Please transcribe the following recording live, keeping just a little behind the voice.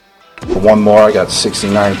one more, I got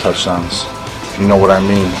 69 touchdowns. You know what I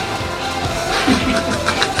mean.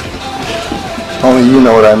 Only you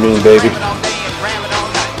know what I mean, baby.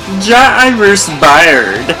 Jairus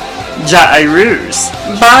Byard. Jairus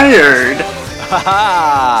Byard.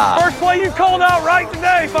 First play you called out right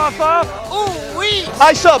today, 5-5. Ooh-wee.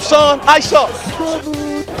 Ice up, son. Ice up.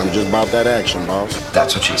 I'm just about that action, boss.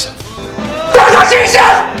 That's what she said. That's what she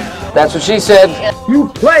said. That's what she said. You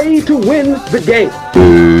play to win the game.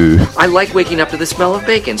 I like waking up to the smell of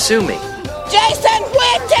bacon. Sue me. Jason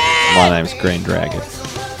Witten! My name's Green Dragon.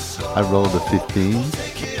 I rolled a 15.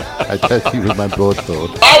 I touched you with my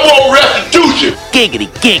broadsword. I want restitution! Giggity,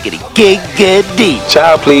 giggity, giggity.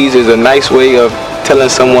 Child please is a nice way of telling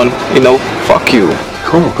someone, fuck you.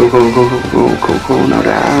 Cool. No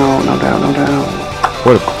doubt.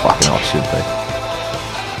 What a fucking off should be.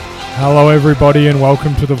 Hello, everybody, and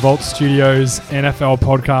welcome to the Vault Studios NFL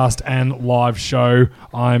podcast and live show.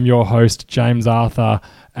 I'm your host, James Arthur,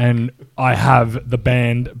 and I have the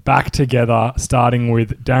band back together, starting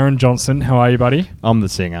with Darren Johnson. How are you, buddy? I'm the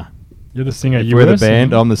singer. You're the singer. We're the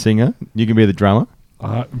band. I'm the singer. You can be the drummer.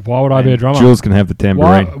 Why would I be a drummer? Jules can have the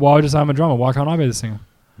tambourine. Why would you say I'm a drummer? Why can't I be the singer?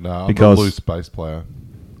 No, I'm because a loose bass player.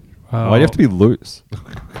 Why do you have to be loose?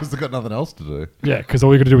 Because they've got nothing else to do. Yeah, because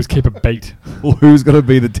all you got to do is keep a beat. Well, who's going to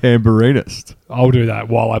be the tambourinist? I'll do that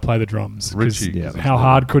while I play the drums. Richie. Yeah, how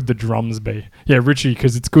hard could the drums be? Yeah, Richie,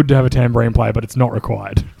 because it's good to have a tambourine player, but it's not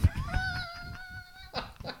required.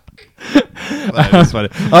 That's funny.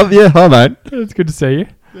 Yeah, hi, mate. It's good to see you.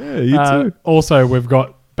 Yeah, you too. Also, we've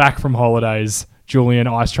got back from holidays, Julian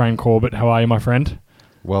Ice Train Corbett. How are you, my friend?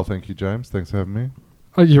 Well, thank you, James. Thanks for having me.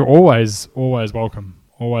 Oh, you're always welcome.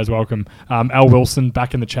 Always welcome. Al Wilson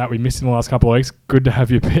back in the chat. We missed him the last couple of weeks. Good to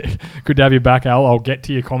have you. Good to have you back, Al. I'll get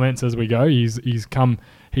to your comments as we go. He's come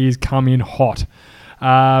in hot.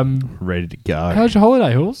 Ready to go. How's your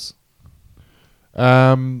holiday, Hills?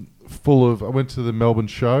 Full of. I went to the Melbourne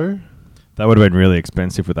show. That would have been really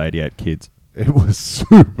expensive with 88 kids. It was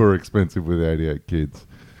super expensive with 88 kids,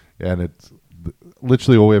 and it's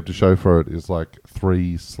literally all we have to show for it is like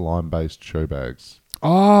 3 slime-based show bags.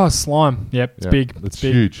 Oh, slime. Yep, it's big. It's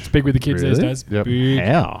huge. It's big with the kids these days. Yep. Big.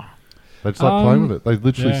 How? They just like playing with it. They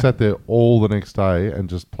literally sat there all the next day and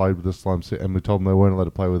just played with the slime set, and we told them they weren't allowed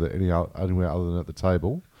to play with it anywhere other than at the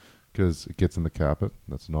table because it gets in the carpet.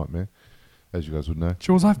 That's a nightmare, as you guys would know.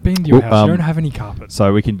 Jules, I've been to your house. You don't have any carpet.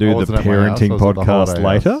 So we can do the parenting podcast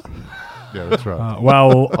later? Yeah, that's right.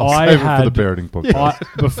 Well, I'll save it for the parenting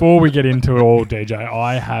podcast. Before we get into it all, DJ,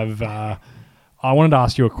 I wanted to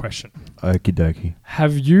ask you a question. Okie dokie.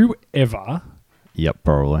 Have you ever Yep,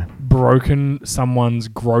 probably. broken someone's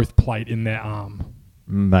growth plate in their arm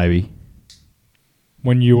Maybe.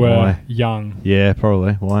 when you were Why? young? Yeah,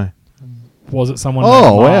 probably. Why? Was it someone? Oh,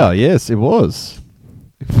 named Mark? wow. Yes, it was.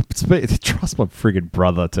 Trust my friggin'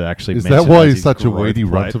 brother to actually Is mention that why as he's his such a growth weedy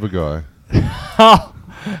plate. runt of a guy?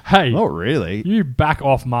 Hey, Not really. you back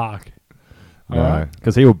off, Mark. No. Alright.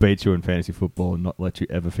 Because he will beat you in fantasy football and not let you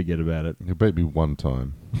ever forget about it. He beat me one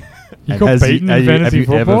time. You And got has beaten in have fantasy you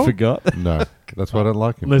football. ever forgot? No, that's why I don't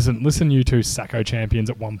like him. Listen, you two Sacco champions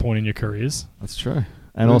at one point in your careers. That's true.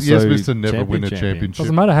 And Well, also, yes, Mr. Never win a championship.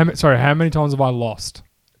 Doesn't matter how many times have I lost?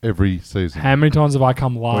 Every season. How many times have I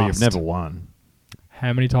come last? Well, you've never won.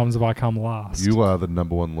 How many times have I come last? You are the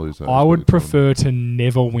number one loser. I would prefer to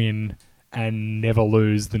never win and never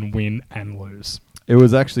lose than win and lose. It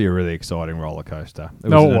was actually a really exciting roller coaster.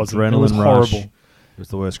 No, was it an wasn't. It adrenaline was rush. horrible. It was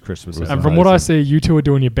the worst Christmas ever. And from what I see, you two are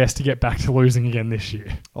doing your best to get back to losing again this year.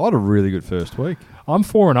 I had a really good first week. I'm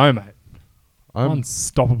 4-0, mate. I'm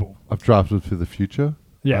Unstoppable. I've drafted for the future.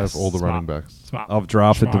 Yes, I have all the smart. running backs. Smart. I've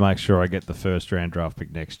drafted Smart. to make sure I get the first round draft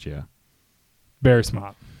pick next year. Very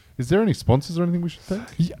smart. Is there any sponsors or anything we should thank?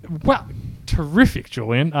 Yeah, well, terrific,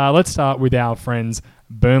 Julian. Let's start with our friends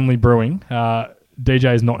Burnley Brewing.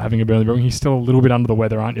 DJ is not having a Burnley Brewing. He's still a little bit under the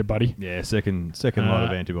weather, aren't you, buddy? Yeah, second lot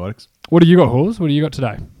of antibiotics. What do you got, Hawes? What do you got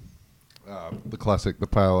today? The classic, the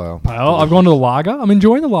pale ale. Pale. I've gone to the lager. I'm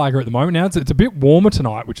enjoying the lager at the moment. Now it's a bit warmer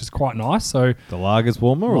tonight, which is quite nice. So The lager's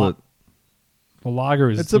warmer or the lager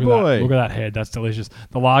is... It's a boy. Look at that head. That's delicious.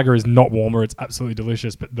 The lager is not warmer. It's absolutely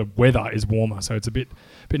delicious, but the weather is warmer, so it's a bit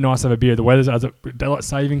nice to have a beer. The weather's... As daylight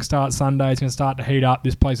saving starts Sunday, it's going to start to heat up.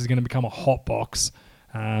 This place is going to become a hot box.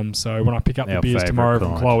 So when I pick up the Our beers favourite tomorrow from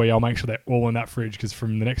kind. Chloe, I'll make sure they're all in that fridge, because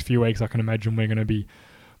from the next few weeks, I can imagine we're going to be...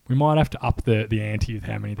 We might have to up the ante with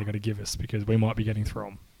how many they're going to give us, because we might be getting through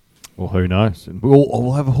them. Well, who knows? And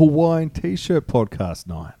we'll have a Hawaiian t-shirt podcast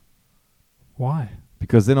night. Why?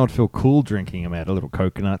 because then I'd feel cool drinking them out of little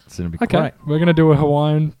coconuts and it'd be great. We're going to do a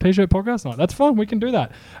Hawaiian t-shirt podcast night. That's fine. We can do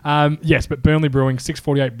that. Yes, but Burnley Brewing,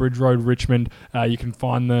 648 Bridge Road, Richmond. You can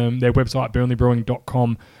find them, their website,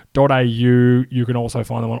 burnleybrewing.com.au. You can also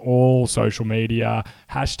find them on all social media.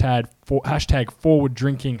 Hashtag forward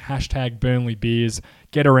drinking, hashtag Burnley beers.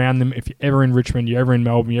 Get around them. If you're ever in Richmond, you're ever in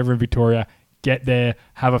Melbourne, you're ever in Victoria, get there,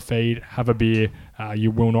 have a feed, have a beer.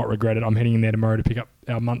 You will not regret it. I'm heading in there tomorrow to pick up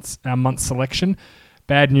our month's selection.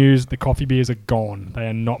 Bad news, the coffee beers are gone. They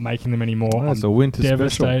are not making them anymore. Oh, it's a winter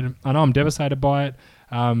devastated. special. I know, I'm devastated by it.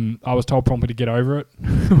 I was told promptly to get over it,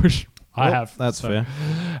 which I have. That's fair.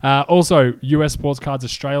 Also, US Sports Cards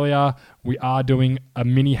Australia, we are doing a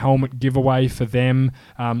mini helmet giveaway for them,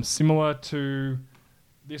 similar to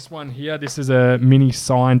this one here. This is a mini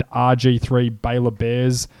signed RG3 Baylor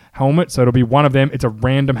Bears helmet. So it'll be one of them. It's a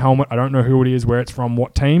random helmet. I don't know who it is, where it's from,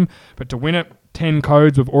 what team. But to win it, 10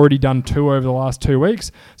 codes. We've already done 2 over the last 2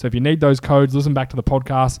 weeks. So if you need those codes, listen back to the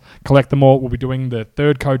podcast, collect them all. We'll be doing the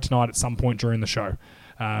 3rd code tonight at some point during the show.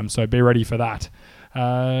 So be ready for that.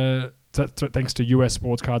 So thanks to US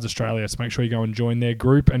Sports Cards Australia. So make sure you go and join their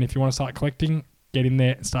group. And if you want to start collecting, get in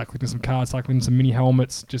there and start collecting some cards, start collecting some mini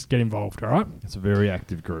helmets. Just get involved, all right? It's a very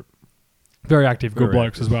active group. Very active, good Very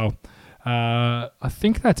blokes active. as well. I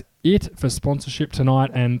think that's it for sponsorship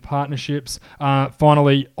tonight and partnerships.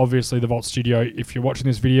 Finally, obviously, the Vault Studio. If you're watching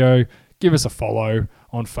this video, give us a follow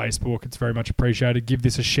on Facebook. It's very much appreciated. Give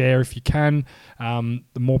this a share if you can.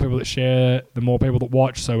 The more people that share, the more people that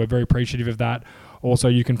watch. So we're very appreciative of that. Also,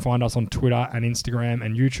 you can find us on Twitter and Instagram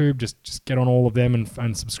and YouTube. Just get on all of them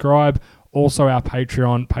and subscribe. Also, our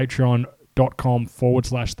Patreon,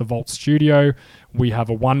 patreon.com/The Vault Studio. We have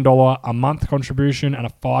a $1 a month contribution and a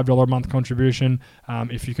 $5 a month contribution.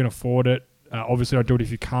 If you can afford it, obviously don't do it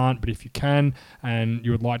if you can't, but if you can and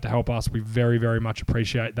you would like to help us, we very, very much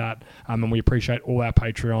appreciate that. And we appreciate all our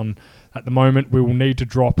Patreon. At the moment, we will need to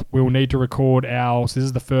record so this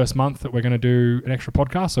is the first month that we're going to do an extra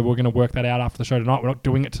podcast, so we're going to work that out after the show tonight. We're not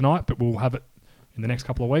doing it tonight, but we'll have it in the next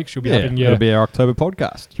couple of weeks. You'll be having it'll be our October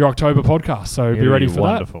podcast. Your October podcast, so be ready for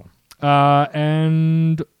wonderful. that.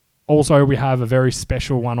 And also, we have a very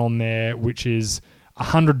special one on there, which is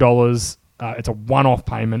 $100. It's a one-off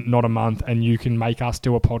payment, not a month, and you can make us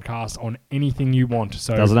do a podcast on anything you want.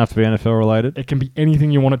 So Doesn't have to be NFL related. It can be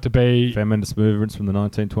anything you want it to be. Feminist movements from the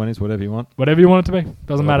 1920s, whatever you want. Whatever you want it to be.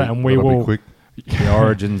 Doesn't matter. And we will... quick. The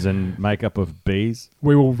origins and makeup of bees.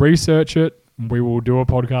 We will research it. We will do a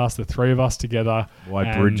podcast, the 3 of us together.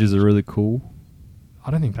 Why bridges are really cool.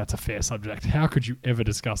 I don't think that's a fair subject. How could you ever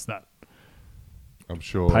discuss that? I'm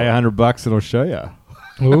sure. Pay $100 and I'll show you.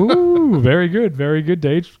 Ooh, very good,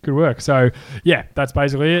 Deej. Good work. So, yeah, that's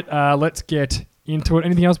basically it. Let's get into it.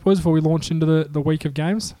 Anything else, boys, before we launch into the week of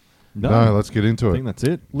games? No, let's get into it. I think that's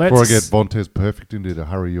it. Before I get Vontaze Burfict in there to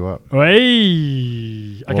hurry you up.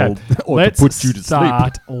 Hey! Okay, or let's to put you to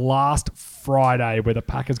start last Friday, where the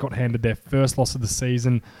Packers got handed their first loss of the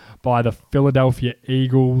season by the Philadelphia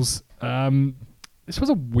Eagles. This was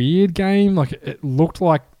a weird game. Like, it looked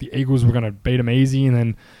like the Eagles were going to beat them easy, and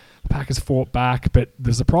then the Packers fought back. But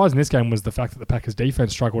the surprise in this game was the fact that the Packers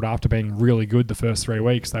defense struggled after being really good the first 3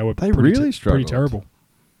 weeks. They really struggled. Pretty terrible.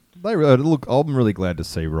 Look, I'm really glad to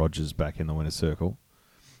see Rodgers back in the winner's circle.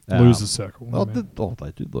 Loser's circle.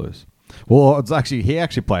 They did lose. Well, he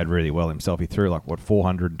actually played really well himself. He threw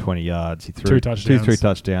 420 yards. He threw 3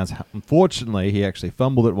 touchdowns. Unfortunately, he actually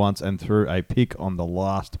fumbled it once and threw a pick on the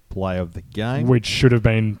last play of the game, which should have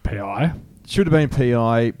been PI. Should have been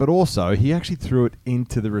PI, but also he actually threw it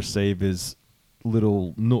into the receiver's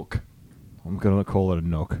little nook. I'm going to call it a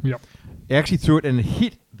nook. Yep. He actually threw it and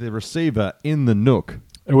hit the receiver in the nook.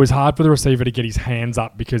 It was hard for the receiver to get his hands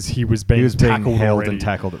up because he was being held already. and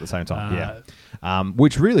tackled at the same time.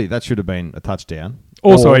 Which really, that should have been a touchdown.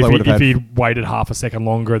 Also, if he'd waited half a second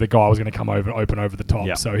longer, the guy was going to come open over the top.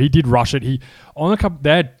 Yep. So he did rush it. They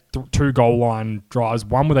had 2 goal line drives.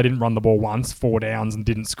 One where they didn't run the ball once, 4 downs and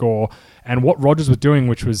didn't score. And what Rodgers was doing,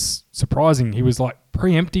 which was surprising, he was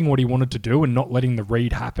preempting what he wanted to do and not letting the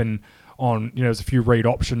read happen on, there's a few read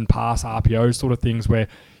option, pass, RPO sort of things where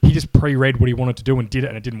he just pre-read what he wanted to do and did it,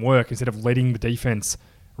 and it didn't work, instead of letting the defense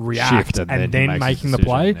react and then making the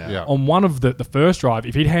play. Yeah. On one of the first drive,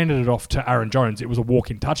 if he'd handed it off to Aaron Jones, it was a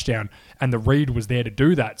walk-in touchdown, and the read was there to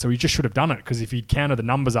do that. So he just should have done it, because if he'd counted the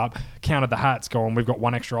numbers up, counted the hats, going, we've got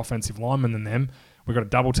 1 extra offensive lineman than them, we've got a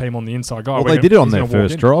double team on the inside guy. Well, they did it on their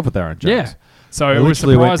first drive with Aaron Jones. Yeah. So they it was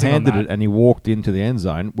surprising handed on it and he walked into the end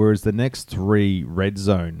zone, whereas the next 3 red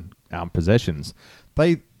zone possessions,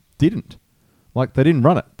 they didn't. They didn't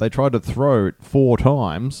run it. They tried to throw it 4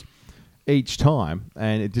 times, each time,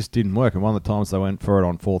 and it just didn't work. And one of the times they went for it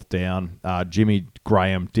on fourth down, Jimmy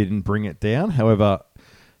Graham didn't bring it down. However,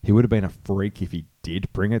 he would have been a freak if he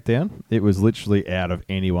did bring it down. It was literally out of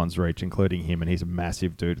anyone's reach, including him, and he's a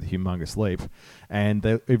massive dude with a humongous leap. And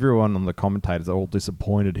everyone on the commentators are all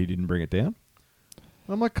disappointed he didn't bring it down.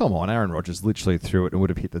 I'm like, come on, Aaron Rodgers literally threw it and would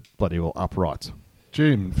have hit the bloody well uprights.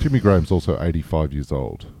 Jimmy Graham's also 85 years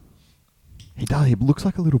old. He does. He looks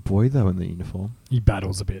like a little boy, though, in the uniform. He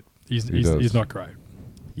battles a bit. He's not great.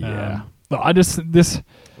 Yeah.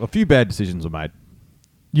 A few bad decisions were made.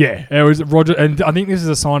 Yeah, it was Roger, and I think this is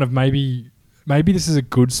a sign of maybe this is a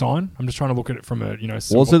good sign. I'm just trying to look at it from a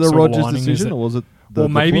Was it a Rodgers decision, or was it?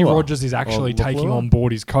 Maybe Rodgers is actually taking on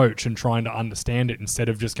board his coach and trying to understand it instead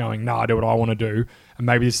of just going, "No, I do what I want to do." And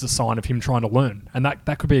maybe this is a sign of him trying to learn, and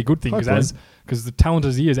that could be a good thing because the talent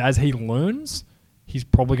as he is, as he learns, he's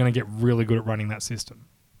probably going to get really good at running that system.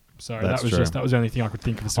 So that was the only thing I could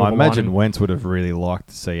think of. I imagine Wentz would have really liked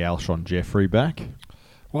to see Alshon Jeffrey back.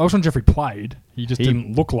 Well, Alshon Jeffrey played. He just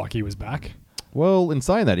didn't look like he was back. Well, in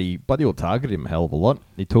saying that, he bloody well targeted him a hell of a lot.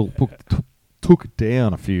 He took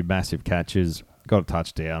down a few massive catches, got a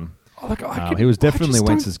touchdown. He was definitely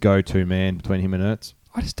Wentz's go-to man between him and Ertz.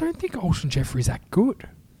 I just don't think Alshon Jeffrey's that good.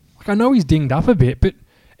 I know he's dinged up a bit, but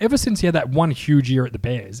ever since he had that one huge year at the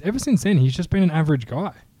Bears, ever since then, he's just been an average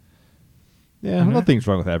guy. Yeah, nothing's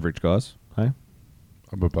wrong with average guys. Hey,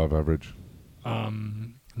 I'm above average.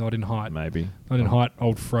 Not in height. Maybe. Not in height,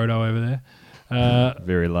 old Frodo over there.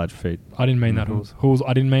 Very large feet. I didn't mean that, Jules.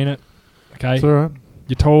 I didn't mean it. Okay? It's all right.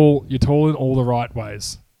 You're tall in all the right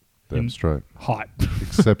ways. Damn straight. Height.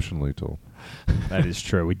 Exceptionally tall. That is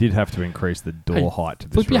true. We did have to increase the door height to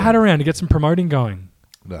this flip your hat around to get some promoting going.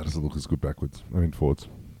 That doesn't look as good backwards. I mean forwards.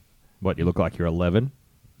 What, you look like you're 11?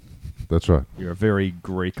 That's right. You're a very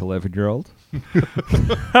Greek 11-year-old.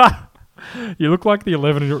 You look like the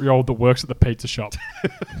 11-year-old that works at the pizza shop.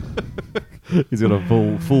 He's got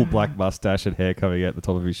a full black mustache and hair coming out the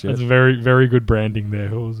top of his shirt. That's very, very good branding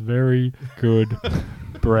there. It was very good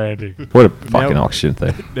branding. What a fucking auction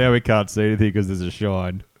thing. Now we can't see anything because there's a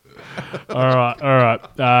shine. All right.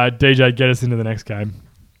 DJ, get us into the next game.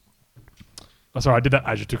 Oh, sorry, I did that.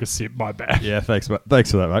 I just took a sip. My bad. Yeah, thanks for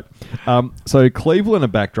that, mate. So Cleveland are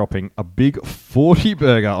back dropping a big 40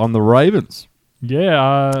 burger on the Ravens.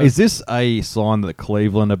 Yeah. Is this a sign that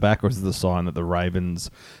Cleveland are back, or is it a sign that the Ravens'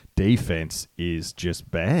 defense is just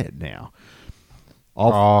bad now?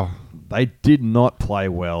 They did not play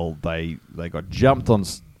well. They got jumped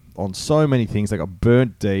on so many things. They got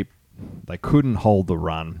burnt deep. They couldn't hold the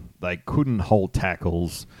run. They couldn't hold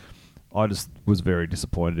tackles. I just was very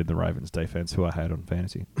disappointed in the Ravens' defense, who I had on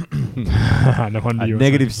fantasy. No wonder you were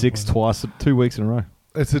 -6 twice, 2 weeks in a row.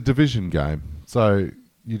 It's a division game, so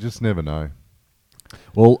you just never know.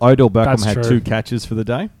 Well, Odell Beckham That's had true. 2 catches for the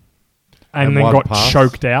day. And then got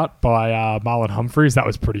choked out by Marlon Humphreys. That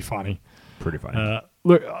was pretty funny.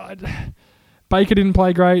 Look, Baker didn't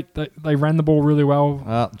play great. They ran the ball really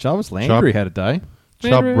well. Jarvis Landry had a day.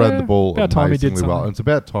 Chubb ran the ball about time he did amazingly well. something. And it's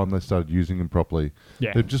about time they started using him properly.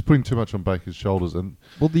 Yeah. They're just putting too much on Baker's shoulders. And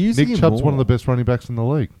they're using Nick him Chubb's more. one of the best running backs in the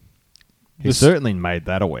league. He certainly made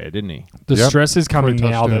that aware, didn't he? The stress is coming 3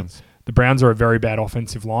 now that touchdowns. the Browns are a very bad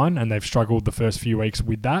offensive line, and they've struggled the first few weeks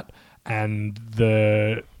with that. And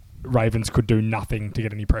the Ravens could do nothing to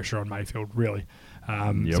get any pressure on Mayfield, really.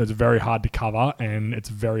 So it's very hard to cover, and it's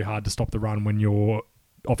very hard to stop the run when your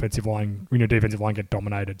defensive line get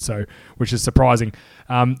dominated. So, which is surprising.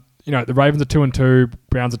 The Ravens are 2-2,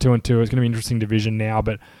 Browns are 2-2. It's going to be an interesting division now,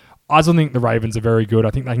 but I still think the Ravens are very good.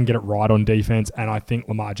 I think they can get it right on defense, and I think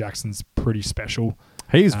Lamar Jackson's pretty special.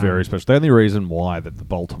 He's very special. The only reason why that the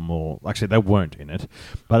Baltimore... Actually, they weren't in it.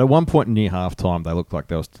 But at one point near halftime, they looked like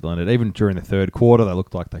they were still in it. Even during the third quarter, they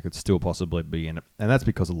looked like they could still possibly be in it. And that's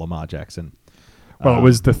because of Lamar Jackson. Well, it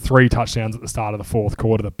was the 3 touchdowns at the start of the fourth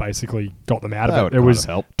quarter that basically got them out of it. It was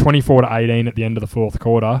help. 24-18 at the end of the fourth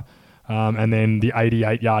quarter. And then the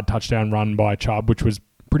 88-yard touchdown run by Chubb, which was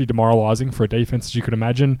pretty demoralising for a defense, as you could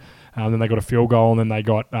imagine. Then they got a field goal, and then they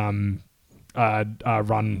got a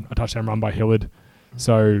touchdown run by Hillard.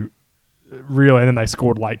 So really, and then they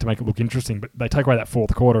scored late to make it look interesting. But they take away that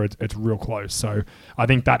fourth quarter, it's real close. So I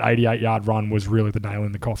think that 88-yard run was really the nail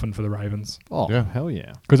in the coffin for the Ravens. Oh, yeah. Hell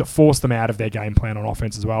yeah. Because it forced them out of their game plan on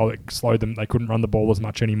offense as well. It slowed them. They couldn't run the ball as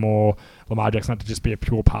much anymore. Lamar Jackson had to just be a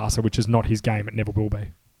pure passer, which is not his game. It never will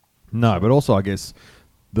be. No, but also I guess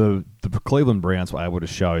the Cleveland Browns were able to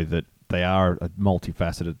show that they are a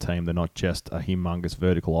multifaceted team. They're not just a humongous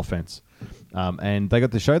vertical offense. And they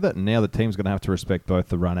got to show that, and now the team's going to have to respect both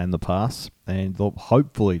the run and the pass, and they'll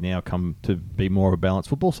hopefully now come to be more of a balanced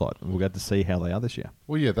football side. And we'll get to see how they are this year.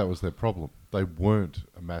 Well, yeah, that was their problem. They weren't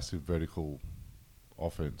a massive vertical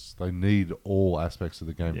offense. They need all aspects of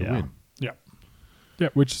the game to win. Yeah.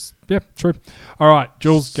 Yeah, true. All right,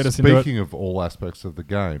 Jules, get us into it. Speaking of all aspects of the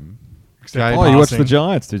game... you watched the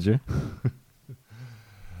Giants, did you?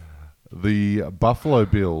 The Buffalo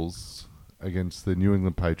Bills against the New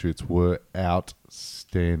England Patriots were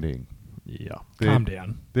outstanding. Yeah. Calm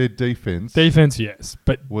down. Their defense... Defense, yes.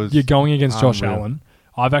 But you're going against Josh unreal. Allen.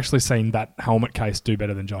 I've actually seen that helmet case do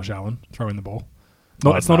better than Josh Allen throwing the ball.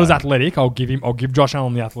 No, it's not as athletic. I'll give Josh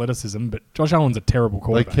Allen the athleticism, but Josh Allen's a terrible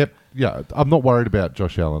quarterback. I'm not worried about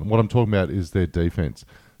Josh Allen. What I'm talking about is their defense.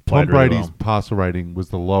 Tom Brady's passer rating was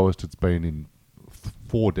the lowest it's been in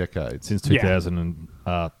 4 decades. Since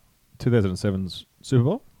 2007's Super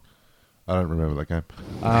Bowl? I don't remember that game.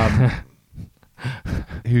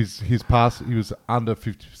 His pass, he was under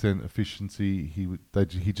 50% efficiency. He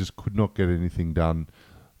just could not get anything done.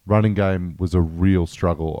 Running game was a real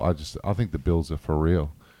struggle. I think the Bills are for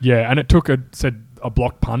real. Yeah, and it took a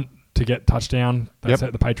block punt to get touchdown.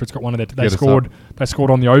 The Patriots got one of their. They scored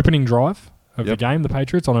on the opening drive of the game. The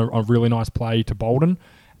Patriots on a really nice play to Bolden.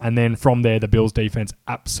 And then from there, the Bills' defense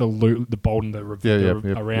absolutely, the Bolden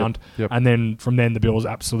around. And then from then, the Bills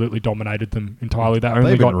absolutely dominated them entirely.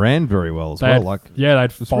 They ran very well as well. They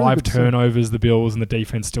had 5 turnovers, the Bills, and the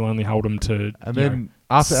defense still only held them to. And then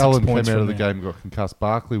after Allen came out of the game and got concussed,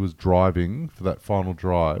 Barkley was driving for that final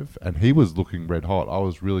drive, and he was looking red hot. I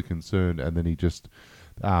was really concerned. And then he just,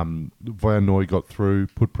 Van Noy got through,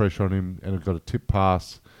 put pressure on him, and it got a tip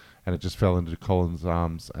pass, and it just fell into Collins'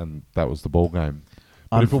 arms, and that was the ball game.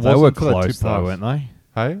 But if it they were close though, weren't they?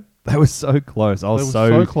 Hey? They were so close. They were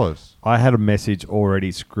so close. I had a message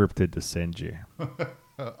already scripted to send you.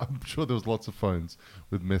 I'm sure there was lots of phones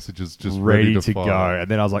with messages just ready to go.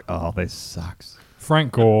 And then I was like, oh, this sucks.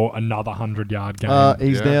 Frank Gore, another 100-yard game.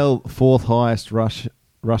 He's now 4th highest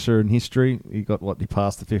rusher in history. He got he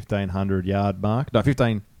passed the 1,500-yard mark. No,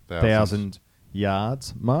 15,000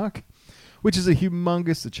 yards mark, which is a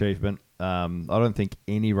humongous achievement. I don't think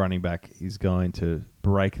any running back is going to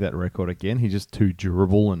break that record again. He's just too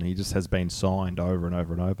durable, and he just has been signed over and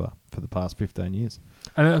over and over for the past 15 years.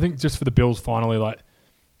 And I think just for the Bills, finally,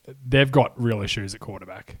 they've got real issues at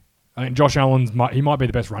quarterback. I think Josh Allen's might be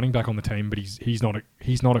the best running back on the team, but he's not a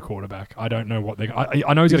quarterback. I don't know what they.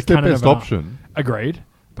 I know he's got a cannon. Best option. Agreed,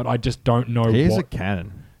 but I just don't know. He's a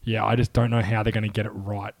cannon. Yeah, I just don't know how they're going to get it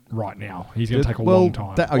right now. He's going to take a long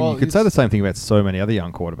time. You could say the same thing about so many other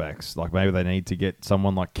young quarterbacks. Like maybe they need to get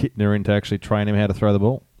someone like Kittner in to actually train him how to throw the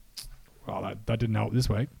ball. Well, that didn't help this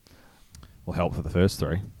week. Well, help for the first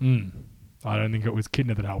 3. I don't think it was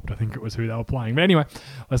Kittner that helped. I think it was who they were playing. But anyway,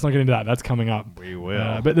 let's not get into that. That's coming up. We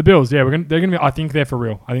will. But the Bills, they're going to be. I think they're for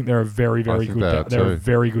real. I think they're a very, very good. They're a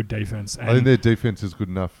very good defense. I think their defense is good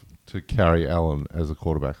enough to carry Allen as a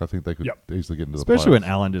quarterback. I think they could easily get into the playoffs. Especially when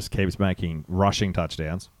Allen just keeps making rushing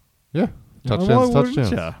touchdowns. Yeah. Touchdowns.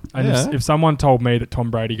 And if someone told me that Tom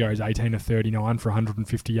Brady goes 18 of 39 for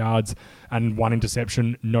 150 yards and 1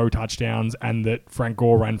 interception, no touchdowns, and that Frank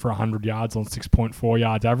Gore ran for 100 yards on 6.4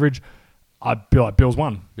 yards average, I'd be like, Bills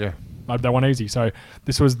won. Yeah. They won easy. So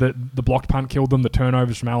this was the blocked punt killed them, the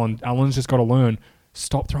turnovers from Allen. Allen's just got to learn,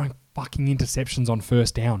 stop throwing fucking interceptions on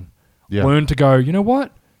first down. Yeah. Learn to go, you know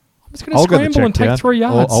what? I'm just going to scramble and take 3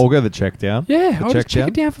 yards. I'll go the check down. Yeah, I'll just check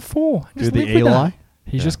it down for 4. Do the Eli.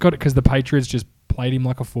 He's just got it because the Patriots just played him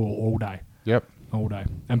like a fool all day. Yep. All day.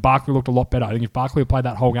 And Barkley looked a lot better. I think if Barkley had played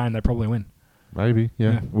that whole game, they'd probably win. Maybe,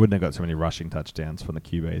 yeah. Wouldn't have got so many rushing touchdowns from the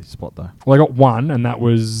QB spot, though. Well, they got 1, and that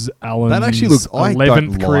was Allen's that actually looks,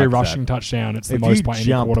 11th career rushing touchdown. It's the most by any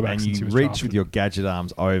quarterback and since he was reach drafted. with your gadget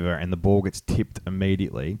arms over and the ball gets tipped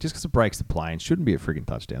immediately, just because it breaks the plane, shouldn't be a frigging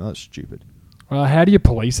touchdown. That's stupid. Well, how do you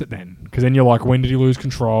police it then? Because then you're like, when did he lose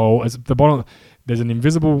control? At the bottom, there's an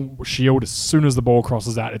invisible shield. As soon as the ball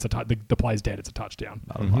crosses that, it's the play's dead. It's a touchdown.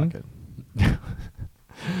 I don't like it.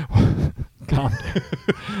 Calm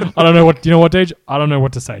down. I don't know what. You know what, Deej? I don't know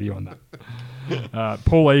what to say to you on that.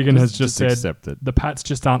 Paul Egan has just said the Pats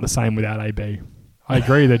just aren't the same without AB. I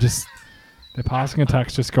agree. Their passing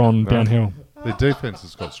attack's just gone downhill. Their defense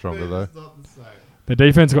has got stronger though. The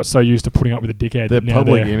defense got so used to putting up with a dickhead. Their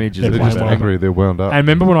public image is they're just angry. They're wound up. And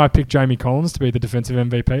remember when I picked Jamie Collins to be the defensive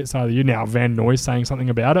MVP at the start of the year? Now Van Noy's saying something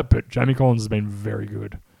about it, but Jamie Collins has been very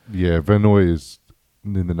good. Yeah, Van Noy is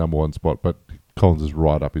in the number 1 spot, but Collins is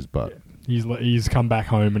right up his butt. Yeah. He's come back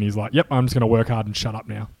home and he's like, yep, I'm just going to work hard and shut up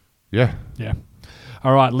now. Yeah. Yeah.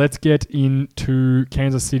 All right, let's get into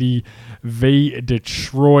Kansas City v.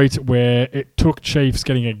 Detroit, where it took Chiefs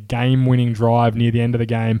getting a game-winning drive near the end of the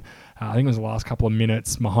game. I think it was the last couple of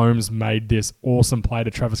minutes. Mahomes made this awesome play to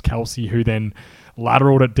Travis Kelce, who then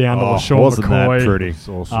lateraled it down to LaShawn wasn't McCoy. that pretty?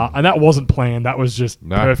 Awesome. And that wasn't planned. That was just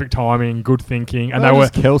perfect timing, good thinking. And they were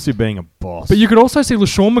Kelce being a boss. But you could also see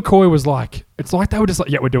LaShawn McCoy was like, it's like they were just like,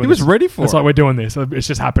 yeah, we're doing this. He was ready for it. It's like, we're doing this. It's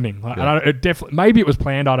just happening. Like, it definitely, maybe it was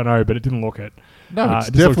planned, I don't know, but it didn't look it. No,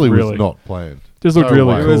 it definitely was not planned. Just looked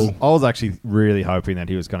really cool. I was actually really hoping that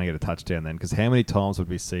he was going to get a touchdown then, because how many times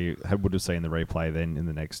would have seen the replay then in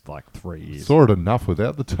the next 3 years? Saw it enough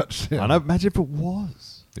without the touchdown. I know. Imagine if it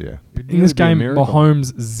was. Yeah. In this game,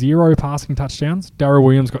 Mahomes 0 passing touchdowns. Darrell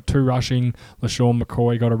Williams got 2 rushing. LaShawn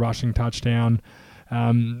McCoy got a rushing touchdown.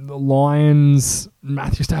 The Lions,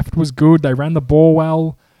 Matthew Stafford was good. They ran the ball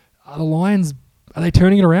well. The Lions, are they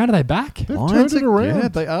turning it around? Are they back? They've turned it around. Yeah,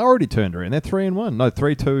 they are already turned around. They're 3-1. No,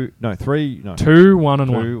 3-2. No, 3. No,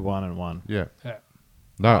 2-1-1. 2-1-1. Yeah.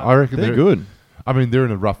 No, I reckon they're good. I mean, they're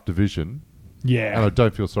in a rough division. Yeah. And I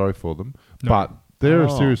don't feel sorry for them. No. But they're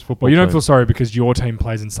a serious football team. Well, you don't team. feel sorry because your team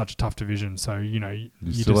plays in such a tough division. So, you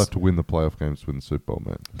still have to win the playoff games to win the Super Bowl,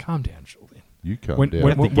 man. Calm down, Jules. You calm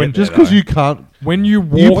down. When just because you can't... When you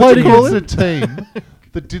played against a team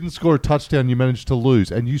that didn't score a touchdown, you managed to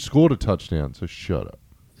lose, and you scored a touchdown, so shut up.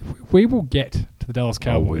 We will get to the Dallas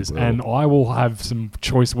Cowboys, and I will have some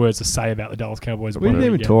choice words to say about the Dallas Cowboys. We didn't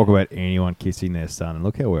even talk about anyone kissing their son, and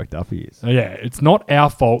look how worked up he is. It's not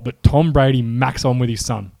our fault that Tom Brady max on with his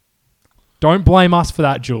son. Don't blame us for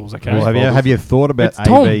that, Jules, okay? Well, have you thought about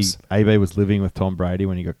AB? AB was living with Tom Brady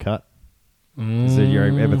when he got cut. Did you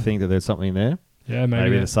ever think that there's something there? Yeah, maybe.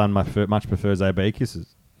 Maybe the son much prefers AB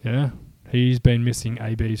kisses. Yeah. He's been missing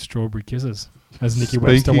AB's strawberry kisses, as Nicky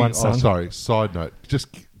Webster once sung. Side note.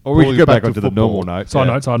 Or we could go back onto the normal note. Side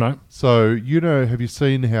note. So, have you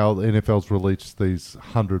seen how the NFL's released these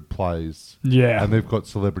 100 plays? Yeah. And they've got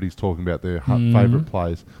celebrities talking about their favourite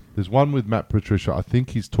plays. There's one with Matt Patricia. I think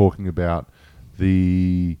he's talking about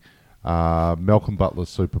the Malcolm Butler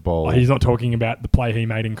Super Bowl. He's not talking about the play he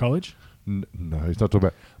made in college? No, he's not talking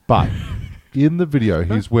about... But in the video,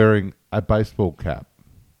 he's wearing a baseball cap.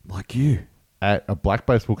 Like you. A black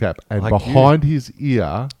baseball cap. And like behind his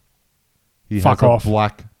ear, he has a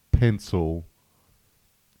black pencil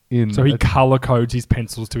in... So he colour codes his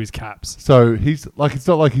pencils to his caps. So he's like, it's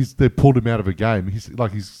not like they pulled him out of a game.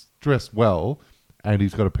 He's dressed well, and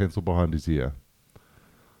he's got a pencil behind his ear.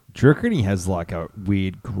 Do you reckon he has like a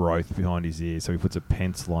weird growth behind his ear, so he puts a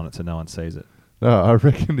pencil on it so no one sees it? No, I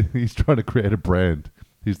reckon he's trying to create a brand.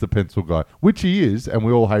 He's the pencil guy, which he is, and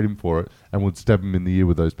we all hate him for it, and would stab him in the ear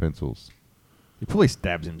with those pencils. He probably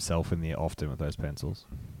stabs himself in the ear often with those pencils.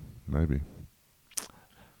 Maybe.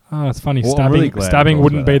 Oh, it's funny. Well, stabbing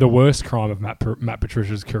wouldn't be the worst crime of Matt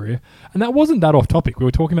Patricia's career, and that wasn't that off topic. We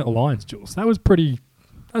were talking about the Lions, Jules. That was pretty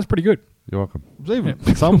good. You're welcome. It was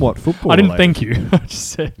even somewhat football. I didn't thank you. I just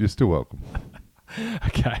said you're still welcome.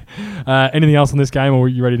 Okay. Anything else on this game, or are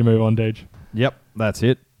you ready to move on, Deej? Yep, that's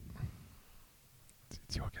it.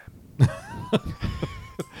 It's your game.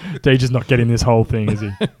 Deej is not getting this whole thing, is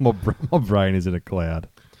he? My brain is in a cloud.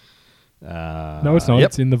 No, it's not. Yep.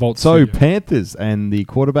 It's in the vault. So studio. Panthers and the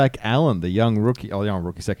quarterback Allen, the young rookie,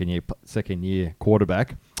 second year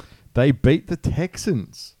quarterback, they beat the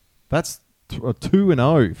Texans. That's a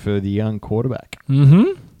 2-0 for the young quarterback.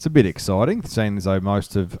 Mm-hmm. It's a bit exciting, seeing as though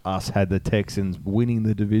most of us had the Texans winning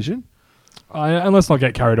the division. And let's not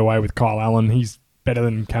get carried away with Kyle Allen. He's better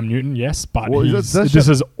than Cam Newton, yes, but this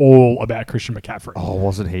is all about Christian McCaffrey. Oh,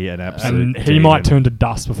 wasn't he an absolute And he might turn to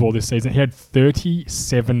dust before this season. He had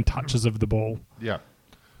 37 touches of the ball. Yeah.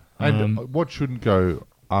 And what shouldn't go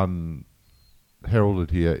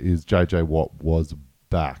unheralded here is JJ Watt was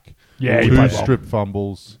back. Yeah, 2 strip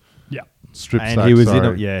fumbles. Yeah. Strip and sacks, he was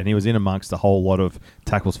and he was in amongst a whole lot of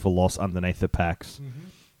tackles for loss underneath the packs. Mm-hmm.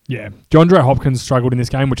 Yeah, DeAndre Hopkins struggled in this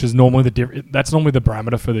game, which is normally that's normally the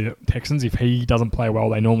barometer for the Texans. If he doesn't play well,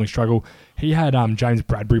 they normally struggle. He had James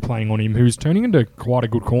Bradbury playing on him, who's turning into quite a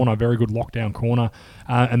good corner, very good lockdown corner.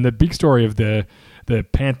 And the big story of the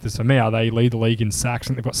Panthers for me are they lead the league in sacks,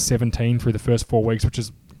 and they've got 17 through the first 4 weeks, which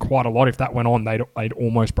is quite a lot. If that went on, they'd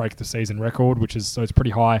almost break the season record, so it's pretty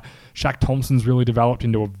high. Shaq Thompson's really developed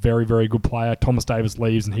into a very, very good player. Thomas Davis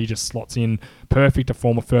leaves, and he just slots in perfect, a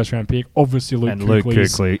former first-round pick. Obviously, Luke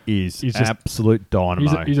Kuechly is just absolute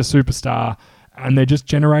dynamo. He's a superstar, and they're just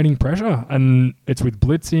generating pressure. And it's with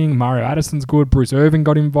blitzing. Mario Addison's good. Bruce Irvin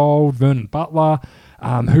got involved. Vernon Butler.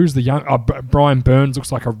 Who's the young... Brian Burns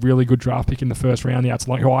looks like a really good draft pick in the first round. The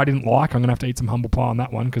outside, who I didn't like. I'm going to have to eat some humble pie on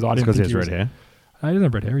that one because I didn't think he has red hair. He doesn't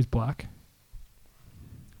have red hair. He's black.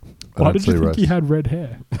 Why did you think he had red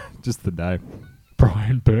hair? Just the name.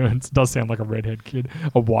 Brian Burns. Does sound like a redhead kid.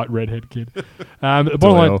 A white redhead kid. The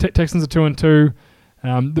bottom line, Texans are 2-2.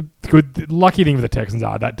 The lucky thing for the Texans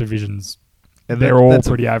are that division's they're all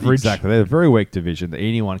pretty average. Exactly. They're a very weak division.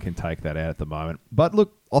 Anyone can take that out at the moment. But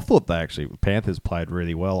look, I thought Panthers played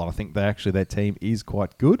really well. I think their team is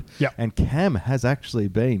quite good. Yep. And Cam has actually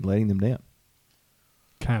been letting them down.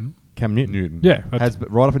 Cam Newton. Yeah.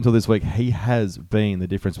 Right up until this week, he has been the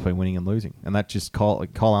difference between winning and losing. And that's just Kyle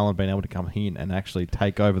Allen being able to come in and actually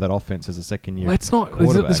take over that offense as a second year. Let's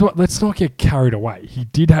not get carried away.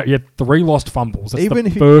 He had 3 lost fumbles. That's even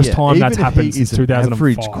the first time that's happened since 2005.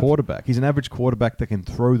 Average quarterback. He's an average quarterback that can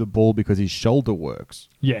throw the ball because his shoulder works.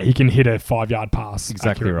 Yeah, he can hit a 5-yard pass.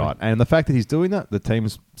 Exactly accurately. right. And the fact that he's doing that, the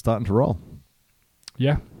team's starting to roll.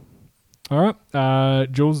 Yeah. All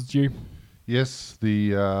right. Jules, it's you. Yes,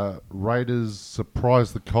 the Raiders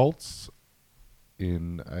surprised the Colts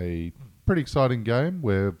in a pretty exciting game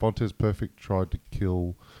where Vontaze Burfict tried to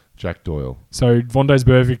kill Jack Doyle. So Vontaze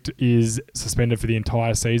Burfict is suspended for the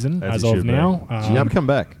entire season as of now. He never come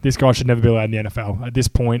back. This guy should never be allowed in the NFL. At this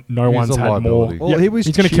point, one's had more. Well, he was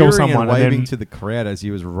he's going to kill someone and waving to the crowd as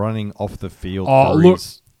he was running off the field.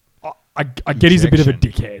 I get he's a bit of a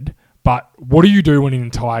dickhead, but what do you do when an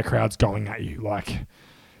entire crowd's going at you? Like,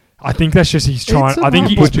 I think that's just he's trying. I think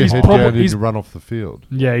he's probably run off the field.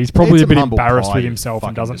 Yeah, he's probably a bit embarrassed with himself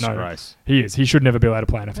and doesn't know. He is. He should never be allowed to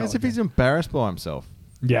play NFL. As if he's embarrassed by himself.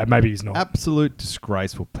 Yeah, maybe he's not. Absolute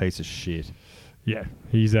disgraceful piece of shit. Yeah,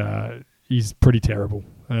 he's pretty terrible.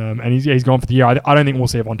 And he's gone for the year. I don't think we'll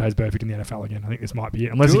see a Vontaze Burfict in the NFL again. I think this might be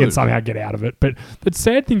it, unless he can somehow get out of it. But the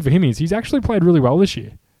sad thing for him is he's actually played really well this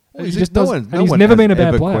year. Well, he's never been a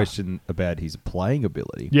bad player. Question about his playing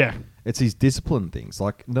ability. Yeah. It's his discipline things.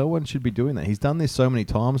 Like, no one should be doing that. He's done this so many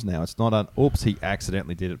times now. It's not oops, he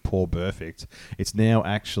accidentally did it, poor Burfict. It's now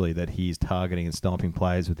actually that he's targeting and stomping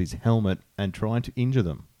players with his helmet and trying to injure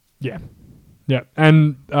them. Yeah. Yeah.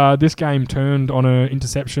 And this game turned on an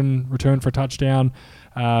interception, returned for a touchdown.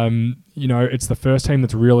 It's the first team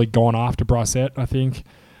that's really gone after Brissett, I think.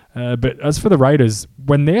 But as for the Raiders,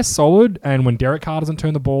 when they're solid and when Derek Carr doesn't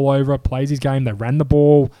turn the ball over, plays his game, they ran the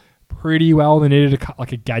ball pretty well. They needed a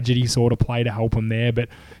gadgety sort of play to help them there. But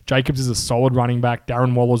Jacobs is a solid running back.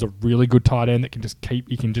 Darren Waller's a really good tight end that can just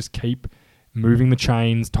keep moving the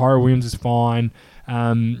chains. Tyrell Williams is fine.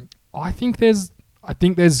 I think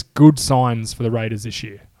there's good signs for the Raiders this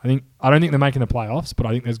year. I don't think they're making the playoffs, but I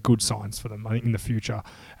think there's good signs for them. I think in the future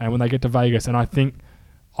and when they get to Vegas, and I think.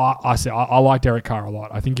 I like Derek Carr a lot.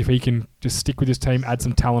 I think if he can just stick with his team, add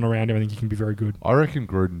some talent around him, I think he can be very good. I reckon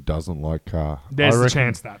Gruden doesn't like Carr. There's a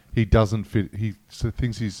chance that. He doesn't fit. He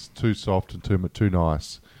thinks he's too soft and too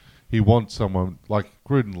nice. He wants someone like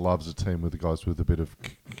Gruden loves a team with the guys with a bit of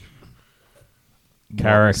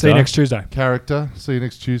character. See you next Tuesday. Character. See you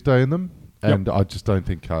next Tuesday in them. And I just don't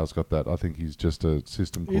think Carr's got that. I think he's just a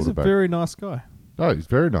system quarterback. He's a very nice guy. No, he's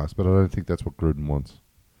very nice, but I don't think that's what Gruden wants.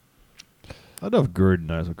 I don't know if Gruden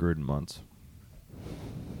knows what Gruden wants.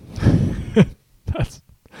 That's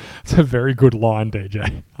a very good line,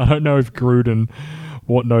 DJ. I don't know if Gruden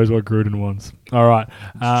knows what Gruden wants. All right.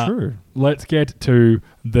 It's true. Let's get to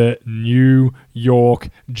the New York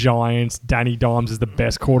Giants. Danny Dimes is the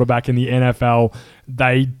best quarterback in the NFL.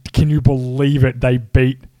 Can you believe it? They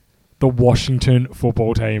beat the Washington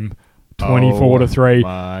football team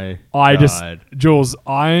 24-3. Jules,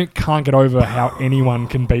 I can't get over how anyone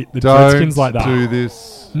can beat the Redskins like that. Don't do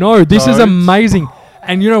this. No, this is amazing.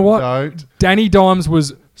 And you know what? Danny Dimes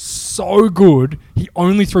was so good. He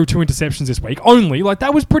only threw 2 interceptions this week.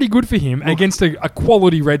 That was pretty good for him against a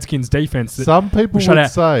quality Redskins defense. Some people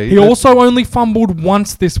would say he also only fumbled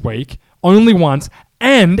once this week, only once,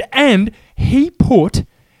 and he put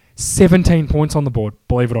 17 points on the board.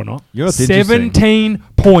 Believe it or not, 17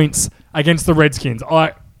 points against the Redskins.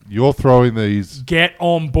 You're throwing these. Get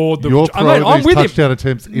on board. You're throwing these touchdown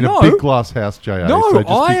attempts in a big glass house, JA. No, so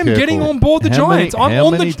I am getting on board the Giants. I'm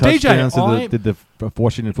on the DJ. Did the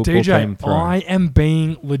Washington football team throw? I am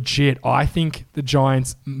being legit. I think the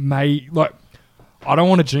Giants may I don't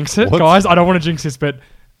want to jinx it, guys. I don't want to jinx this, but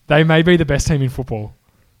they may be the best team in football.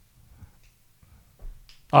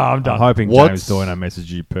 I'm done. I'm hoping James Doyne messaged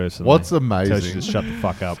you personally. What's amazing? Tells you to shut the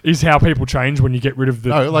fuck up. Is how people change when you get rid of the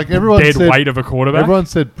dead weight of a quarterback. Everyone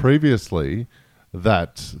said previously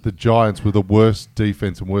that the Giants were the worst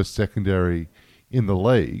defense and worst secondary in the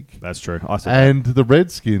league. That's true. I said the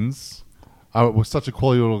Redskins were such a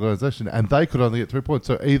quality organization, and they could only get 3 points.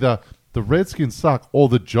 So either the Redskins suck or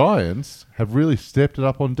the Giants have really stepped it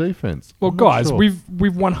up on defense. Well, guys, we've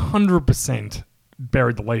 100%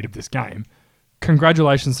 buried the lead of this game.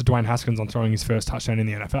 congratulations to Dwayne Haskins on throwing his first touchdown in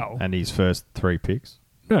the NFL. And his first 3 picks.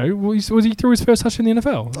 No, was he threw his first touchdown in the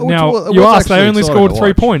NFL? Oh, now, it you was asked, they actually only exciting scored to 3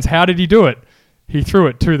 watch. points. How did he do it? He threw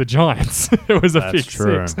it to the Giants. It was a That's pick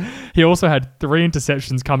true. 6. He also had 3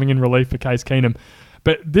 interceptions coming in relief for Case Keenum.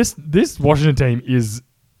 But this Washington team is...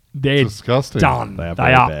 They're disgusting. done. They are They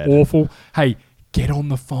very are bad. awful. Hey, get on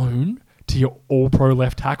the phone to your all-pro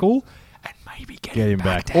left tackle and maybe get him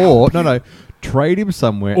back to Or, help you. no, trade him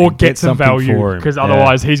somewhere Or and get some something value, for him. because Yeah.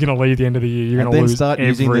 otherwise he's going to leave the end of the year. You're And going to then lose start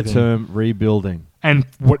everything. using the term rebuilding. And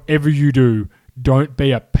whatever you do, don't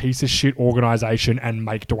be a piece of shit organization and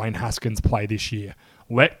make Dwayne Haskins play this year.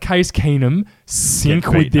 Let Case Keenum sink Get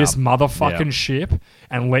with beaten this up. motherfucking Yeah. ship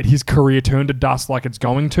and let his career turn to dust like it's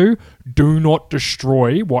going to. Do not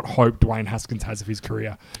destroy what hope Dwayne Haskins has of his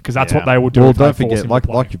career, because that's what they will do. Well, if they don't force forget, him to like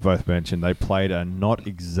play. you both mentioned, they played a not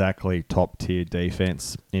exactly top tier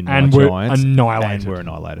defense in And my were Giants, annihilated. and were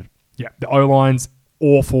annihilated. Yeah, the O-line's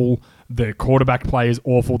awful. The quarterback play is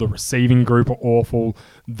awful. The receiving group are awful.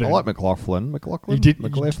 I like McLaughlin. You did-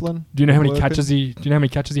 McLaughlin. Do you know how many Working. catches he? Do you know how many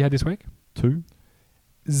catches he had this week? 2.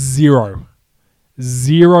 0.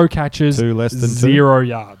 0 catches. 2 less than 2. 0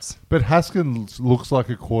 yards. But Haskins looks like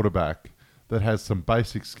a quarterback that has some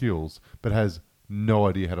basic skills, but has no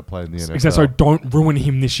idea how to play in the NFL. Exactly. So don't ruin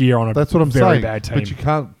him this year on a That's what I'm very saying. bad team.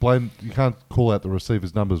 But you can't call out the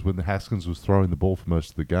receiver's numbers when Haskins was throwing the ball for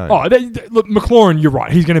most of the game. Oh, look, McLaurin, you're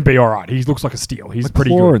right. He's going to be all right. He looks like a steal. He's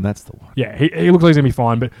pretty McLaurin, good. that's the one. Yeah, he looks like he's going to be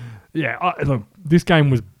fine. But yeah, look, this game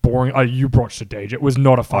was boring. You watched it, Deej. It was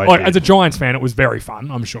not a fun. I Like, did. as a Giants fan, it was very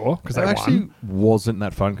fun, I'm sure, because It they actually won. wasn't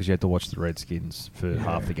that fun because you had to watch the Redskins for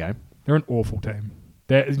half the game. They're an awful team.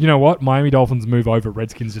 You know what? Miami Dolphins move over.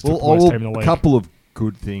 Redskins just took the worst team in the a league. couple of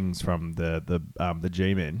good things from the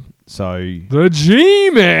G-men. So The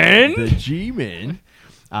G-men? The G-men.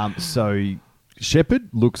 So Shepard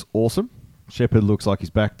looks awesome. Shepard looks like he's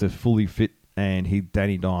back to fully fit, and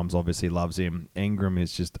Danny Dimes obviously loves him. Ingram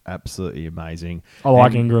is just absolutely amazing. I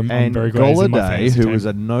like Ingram. I'm And very glad he's in my Golladay, fantasy who team. was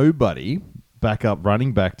a nobody, backup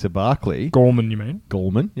running back to Barkley. Gorman, you mean?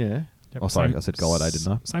 Goldman, yeah. Yep, Oh, sorry, same- I said Golladay,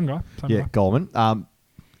 didn't I? Same guy. Same Yeah, guy. Goldman.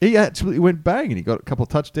 He actually went bang, and he got a couple of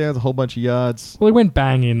touchdowns, a whole bunch of yards. Well, he went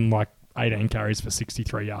bang in like 18 carries for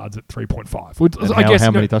 63 yards at 3.5. Which, And I guess how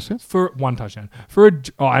many touchdowns? For 1 touchdown. And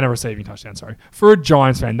a receiving touchdown, sorry. For a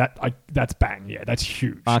Giants fan, that's bang. Yeah, that's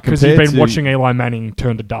huge. Because you've compared been to watching Eli Manning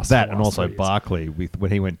turn to dust. That for the and last also 3 years. Barkley,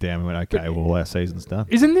 when he went down, we went, okay, well, our season's done.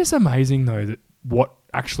 Isn't this amazing, though, that what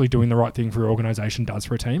actually doing the right thing for your organization does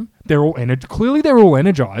for a team? They're all clearly they're all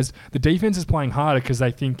energized. The defense is playing harder because they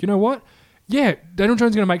think, you know what? Yeah, Daniel Jones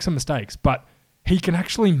is going to make some mistakes, but he can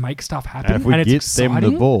actually make stuff happen. And if we and get it's them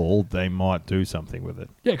exciting. the ball, they might do something with it.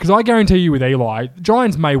 Yeah, because I guarantee you with Eli, the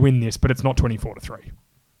Giants may win this, but it's not 24-3.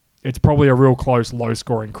 It's probably a real close,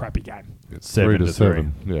 low-scoring, crappy game. It's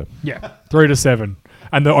 3-7. Yeah. Yeah, 3-7.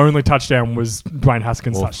 And the only touchdown was Dwayne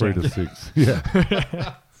Haskins' Or touchdown. 3-6.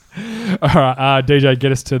 Yeah. All right, DJ,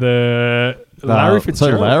 get us to the Larry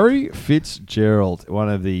Fitzgerald. So Larry Fitzgerald, one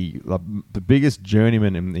of the biggest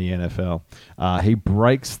journeymen in the NFL, he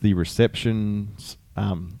breaks the receptions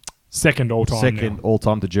second all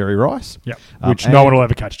time to Jerry Rice. Yep, which no one will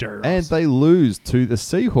ever catch Jerry Rice. And they lose to the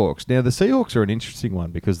Seahawks. Now the Seahawks are an interesting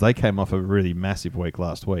one because they came off a really massive week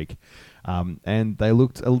last week, and they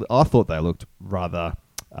looked. I thought they looked rather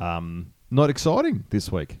not exciting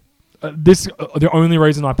this week. The only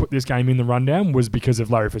reason I put this game in the rundown was because of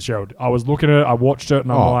Larry Fitzgerald. I was looking at it, I watched it,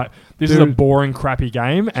 and I'm like, this is a boring, crappy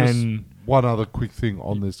game. And one other quick thing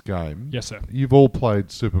on this game. Yes, sir. You've all played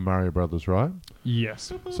Super Mario Brothers, right?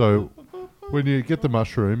 Yes. So when you get the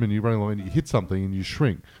mushroom and you run along and you hit something and you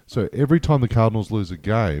shrink. So every time the Cardinals lose a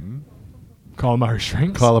game, Kyler Murray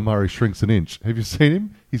shrinks. Kyler Murray shrinks an inch. Have you seen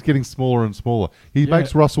him? He's getting smaller and smaller. He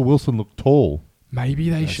makes Russell Wilson look tall. Maybe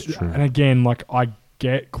they should. And again, like I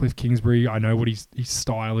get Cliff Kingsbury. I know what his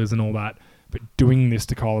style is and all that. But doing this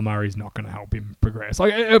to Kyler Murray is not going to help him progress.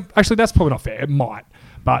 Like, actually, that's probably not fair. It might.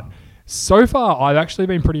 But so far, I've actually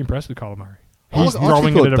been pretty impressed with Kyler Murray. He's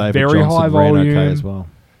throwing it at a very high volume. Okay as well.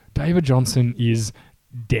 David Johnson is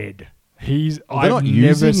dead. They're not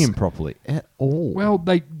using him properly at all. Well,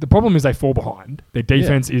 the problem is they fall behind. Their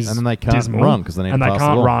defense is and then they can't dismal, run because they need and to they pass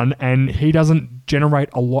can't the ball. run, and he doesn't generate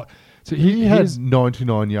a lot. So He had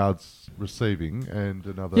 99 yards receiving and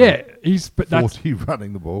another 40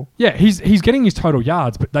 running the ball. Yeah, he's getting his total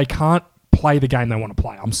yards, but they can't play the game they want to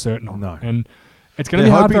play. I'm certain of No. and it's going to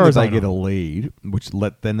be hard for that Arizona. they get a lead, which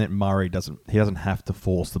then that Murray doesn't have to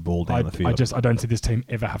force the ball down the field. I don't see this team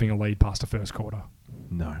ever having a lead past the first quarter.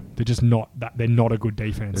 No, they're just not that. They're not a good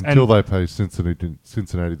defense until they play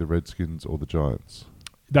Cincinnati, the Redskins, or the Giants.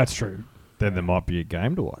 That's true. Then there might be a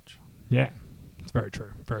game to watch. Yeah. It's very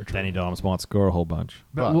true. Very true. Danny Dimes might score a whole bunch.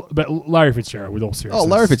 But Larry Fitzgerald, with all seriousness. Oh,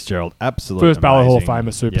 Larry Fitzgerald, absolutely. First ballot Hall of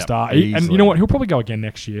amazing. Famer, superstar. Yep, And you know what? He'll probably go again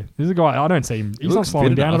next year. This is a guy, I don't see him. He's not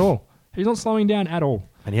slowing down at all. He's not slowing down at all.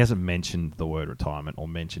 And he hasn't mentioned the word retirement or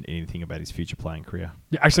mentioned anything about his future playing career.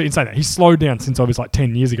 Yeah, actually, in saying that, he's slowed down since I was like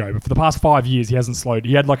 10 years ago. But for the past 5 years, he hasn't slowed.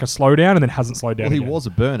 He had like a slowdown and then hasn't slowed down. Well, he again. was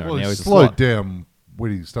a burner. Well, and now he he's a slowed slot. down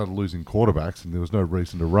when he started losing quarterbacks and there was no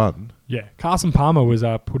reason to run. Yeah, Carson Palmer was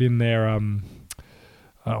put in their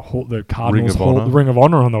the Cardinals Ring of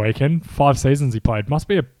Honor on the weekend. 5 seasons he played. Must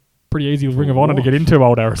be a pretty easy Ring of Honor to get into,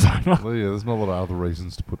 old Arizona. Well, yeah, there's not a lot of other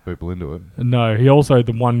reasons to put people into it. No, he also,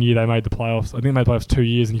 the 1 year they made the playoffs, I think they made the playoffs 2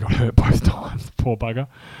 years and he got hurt both times. Poor bugger.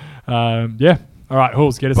 Yeah. All right,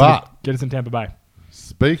 Hulls, get us in Tampa Bay.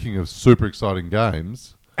 Speaking of super exciting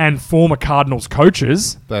games. And former Cardinals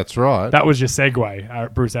coaches. That's right. That was your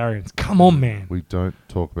segue, Bruce Arians. Come on, man. We don't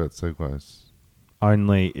talk about segues.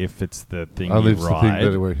 Only if it's the thing Only you if it's ride. the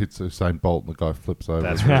thing that where it hits Usain Bolt and the guy flips over.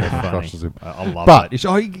 That's and really funny. crushes him. I love But that.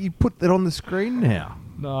 Oh, you put that on the screen now.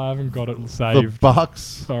 No, I haven't got it the saved. Bucks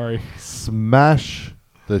Sorry. smash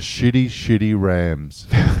the shitty Rams.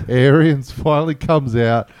 Arians finally comes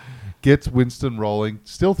out, gets Winston rolling,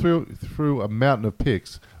 still through a mountain of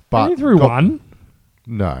picks. But Only threw one.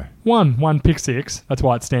 No. One pick six. That's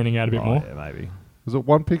why it's standing out a bit more. Yeah, maybe. Was it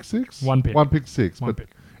one pick six? One pick. One pick six. One but pick.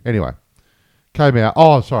 Anyway, came out.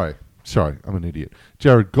 Oh, sorry, I'm an idiot.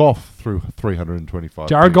 Jared Goff threw 325.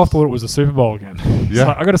 Jared Goff thought it was a Super Bowl again. Yeah.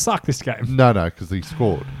 Like, I got to suck this game. No, because he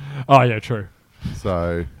scored. Oh yeah, true.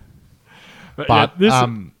 So, but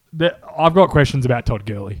but I've got questions about Todd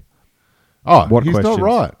Gurley. Oh, What he's questions?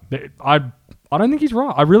 not right. I don't think he's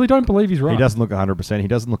right. I really don't believe he's right. He doesn't look 100%. He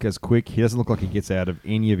doesn't look as quick. He doesn't look like he gets out of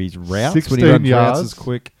any of his routes. 16 when he runs yards routes as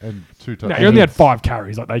quick. and 2 No, touchdowns. he only had 5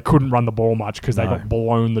 carries. Like they couldn't run the ball much because they No. got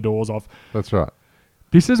blown the doors off. That's right.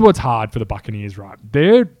 This is what's hard for the Buccaneers, right?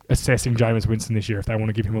 They're assessing Jameis Winston this year if they want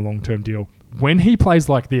to give him a long-term deal. When he plays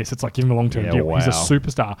like this, it's like give him a long-term Yeah, deal. wow. He's a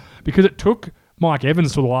superstar because it took Mike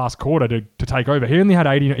Evans to the last quarter to take over. He only had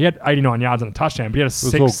 89 yards and a touchdown, but he had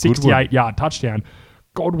a all 68-yard touchdown.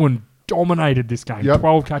 Godwin dominated this game. Yep.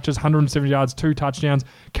 12 catches, 170 yards, 2 touchdowns.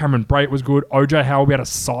 Cameron Brate was good. OJ Howell, we had a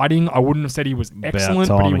sighting. I wouldn't have said he was excellent,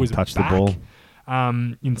 but he was touched back, the ball.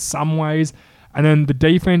 in some ways. And then the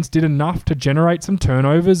defense did enough to generate some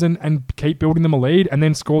turnovers and keep building them a lead and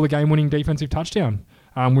then score the game-winning defensive touchdown,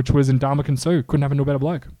 which was Ndamukong Suh. Couldn't happen to a better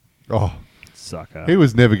bloke. Oh, Sucker. he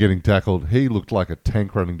was never getting tackled. He looked like a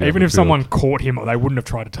tank running down Even the if field. someone caught him, they wouldn't have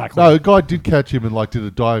tried to tackle No, him. the guy did catch him and did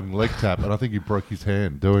a diving leg tap, and I think he broke his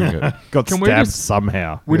hand doing it. Got Can we stabbed just-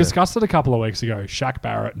 somehow. We discussed it a couple of weeks ago. Shaq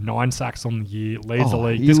Barrett, 9 sacks on the year, leads the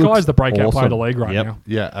league. he This looks guy's the breakout player of the awesome. league right Yep. now.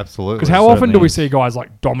 Yeah, absolutely. Because how often certainly do we is. see guys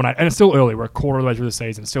like dominate? And it's still early. We're a quarter of the way through the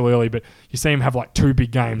season. It's still early, but you see him have like 2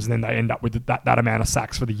 big games and then they end up with that amount of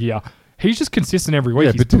sacks for the year. He's just consistent every week.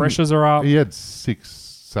 Yeah, His but didn't- pressures are up. He had 6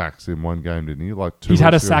 sacks in one game, didn't he? Like 2 He's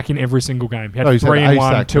had a weeks ago. sack in every single game. He had No, he's had 3 a in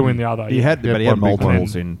one, sack 2 and in the other. He Yeah. had, Yeah, but he had one big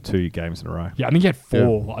multiples one. in 2 games in a row. Yeah, I think he had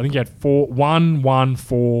 4. I think he had 4. 1, 1,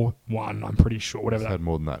 4, 1. I'm pretty sure. Whatever He's that. had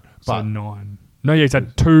more than that. So But 9. No, yeah, he's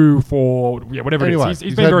had 2, 4. Yeah, whatever anyway, it is. He's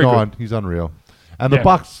he's been had very 9. good. He's unreal. And Yeah. the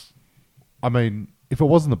Bucks, I mean, if it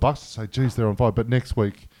wasn't the Bucks, I'd say, geez, they're on fire. But next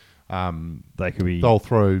week, They could be they'll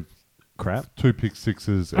throw crap. 2 pick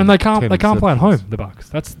sixes. And they can't 10 play at interceptions. home. The Bucks.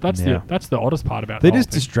 That's Yeah. the oddest part about. They're the whole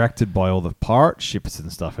just thing. distracted by all the pirate ships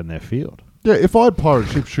and stuff in their field. Yeah, if I had pirate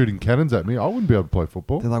ships shooting cannons at me, I wouldn't be able to play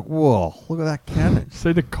football. They're like, whoa, look at that cannon.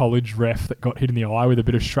 See the college ref that got hit in the eye with a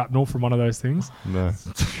bit of shrapnel from one of those things? No.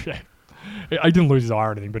 Yeah. I didn't lose his eye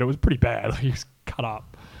or anything, but it was pretty bad. Like, he was cut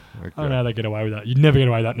up. Okay. I don't know how they get away with that. You'd never get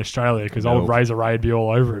away with that in Australia because old Razor Ray would be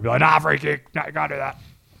all over it. He'd be like, nah, free kick. No, you can't do that.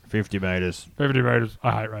 50 metres. 50 metres.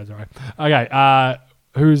 I hate Razor Ray. Okay,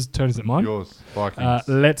 whose turn is it? Mine? Yours, Vikings.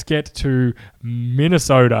 Let's get to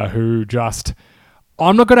Minnesota, who just...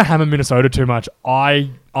 I'm not going to hammer Minnesota too much.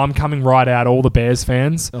 I'm coming right out, all the Bears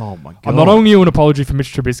fans. Oh, my God. I'm not owing you an apology for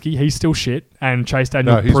Mitch Trubisky. He's still shit, and Chase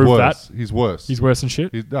Daniel no, he's proved worse. that. He's worse. He's worse than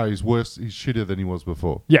shit? He's worse. He's shitter than he was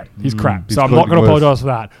before. Yeah, he's crap. He's So I'm not clearly going to worse. apologise for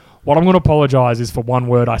that. What I'm going to apologise is for one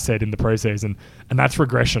word I said in the preseason, and that's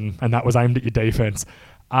regression, and that was aimed at your defence.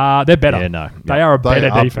 They're better. Yeah, no. They are a They better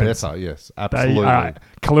are defence. better, yes, absolutely.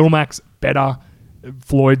 Khalil Mack's better.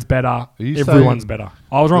 Floyd's better. Are you Everyone's saying better.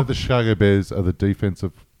 I was that wrong. the Chicago Bears are the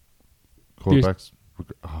defensive quarterbacks?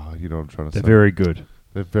 Oh, you know what I'm trying to They're say. very good.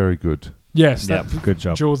 They're very good. Yes. Yep, good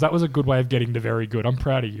job. Jules, that was a good way of getting to very good. I'm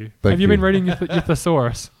proud of you. Thank Have you you. been reading your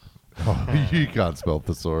thesaurus? Oh, you can't spell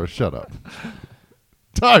thesaurus. Shut up.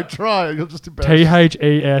 Don't try. You'll just embarrass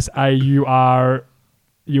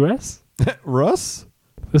THESAURUS? Russ?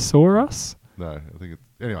 Thesaurus? No, I think it's...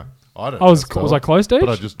 Anyway, I don't. Was I close, Deej? But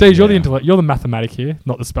I just Deej, you're the mathematic here,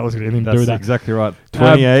 not the spellers. Anything to do with that. That's exactly right.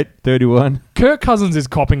 28, 31. Kirk Cousins is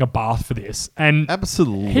copping a bath for this, and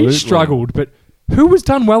absolutely he struggled. But who has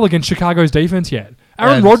done well against Chicago's defense yet?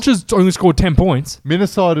 Aaron Rodgers only scored 10 points.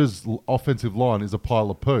 Minnesota's offensive line is a pile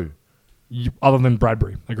of poo. Other than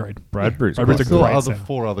Bradbury, agreed. Bradbury's a great other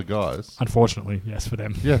four other guys. Unfortunately, yes, for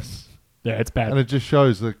them. Yes. Yeah, it's bad. And it just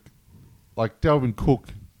shows that, like, Dalvin Cook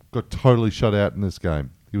got totally shut out in this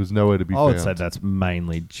game. He was nowhere to be found. I would say that's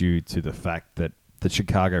mainly due to the fact that the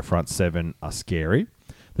Chicago front seven are scary.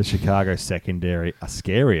 The Chicago secondary are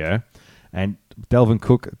scarier. And Dalvin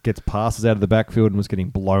Cook gets passes out of the backfield and was getting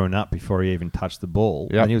blown up before he even touched the ball.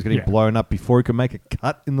 Yep. And he was getting blown up before he could make a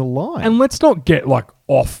cut in the line. And let's not get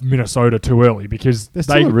off Minnesota too early, because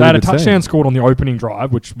they had a touchdown scored on the opening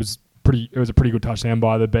drive, which was it was a pretty good touchdown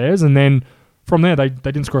by the Bears. And then from there, they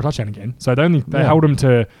didn't score a touchdown again. So they held them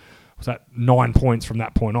to 9 points from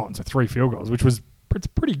that point on. So 3 field goals, which was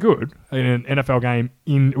pretty good in an NFL game.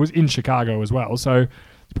 It was in Chicago as well. So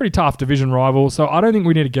it's a pretty tough division rival. So I don't think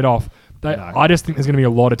we need to get off. I just think there's going to be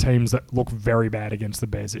a lot of teams that look very bad against the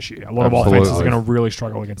Bears this year. A lot of offenses are going to really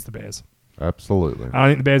struggle against the Bears. Absolutely. And I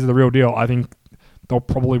think the Bears are the real deal. I think they'll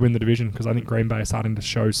probably win the division because I think Green Bay is starting to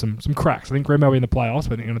show some cracks. I think Green Bay will be in the playoffs,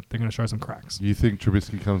 but I think they're going to show some cracks. You think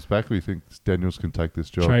Trubisky comes back, or you think Daniels can take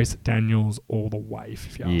this job? Chase Daniels all the way,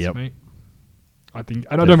 if you ask me. I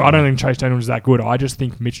don't think Chase Daniels is that good. I just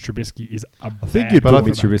think Mitch Trubisky is a bad. I think you'd put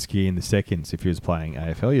Mitch Trubisky in the seconds if he was playing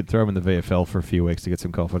AFL. You'd throw him in the VFL for a few weeks to get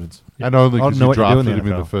some confidence. And only because you drafted him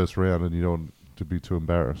in the first round and you don't want to be too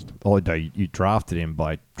embarrassed. Oh, no, you drafted him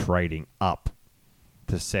by trading up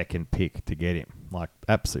the second pick to get him.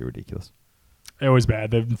 Absolutely ridiculous. It was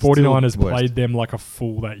bad. The 49ers played them like a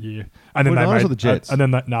fool that year. And then they made the Jets. And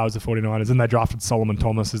then it was the 49ers. And they drafted Solomon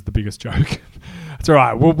Thomas as the biggest joke. It's all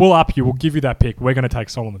right. We'll up you. We'll give you that pick. We're going to take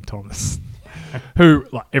Solomon Thomas, who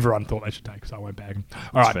everyone thought they should take, so I won't bag him.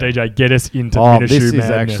 All right, DJ, get us into Minshew This is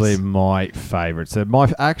madness. actually my favourite. So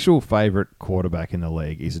my actual favourite quarterback in the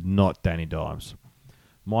league is not Danny Dimes.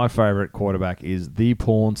 My favourite quarterback is the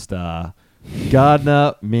porn star,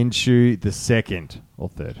 Gardner Minshew II or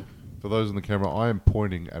third. For those in the camera, I am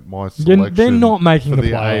pointing at my selection. They're not making for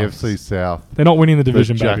the playoffs. AFC South. They're not winning the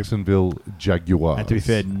division, the Jacksonville Jaguars. And to be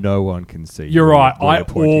fair, no one can see. You're right. I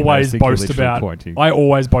always boast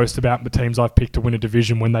about the teams I've picked to win a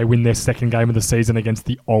division when they win their second game of the season against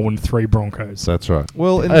the 0-3 Broncos. That's right.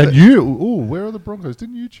 Well, where are the Broncos?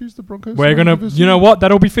 Didn't you choose the Broncos? We're gonna. You know what?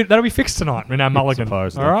 That'll be fixed tonight in our mulligan.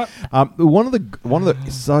 Supposedly. All right. One of the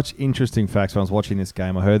such interesting facts when I was watching this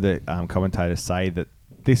game, I heard the commentators say that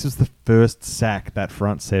this is the first sack that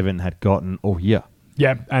front seven had gotten all year.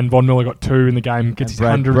 Yeah, and Von Miller got 2 in the game. Gets his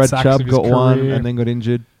 100 Brad sacks Chubb of his got career. 1 and then got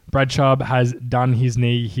injured. Brad Chubb has done his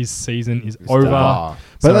knee. His season is over.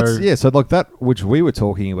 But so like that, which we were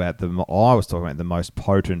talking about, I was talking about the most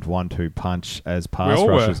potent 1-2 punch as pass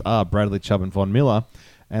rushers are Bradley Chubb and Von Miller,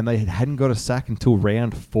 and they hadn't got a sack until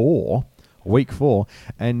week 4,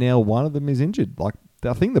 and now one of them is injured.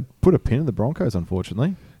 I think they put a pin in the Broncos,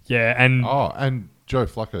 unfortunately. Yeah, and Joe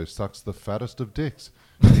Flacco sucks the fattest of dicks.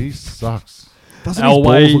 He sucks. Doesn't his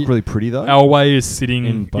balls look really pretty, though? Elway is sitting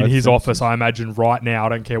in his office, I imagine, right now. I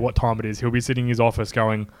don't care what time it is. He'll be sitting in his office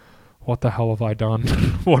going, what the hell have I done?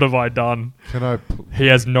 What have I done? He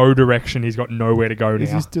has no direction. He's got nowhere to go now.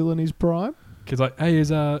 Is he still in his prime? Because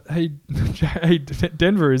hey,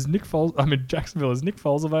 Denver, is Nick Foles? Jacksonville, is Nick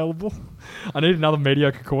Foles available? I need another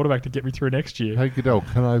mediocre quarterback to get me through next year. Hey, Goodell,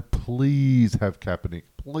 can I please have Kaepernick?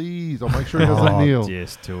 Please, I'll make sure he doesn't kneel.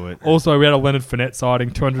 Just do it. Also, we had a Leonard Fournette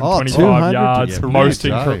sighting, 225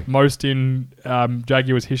 yards, most in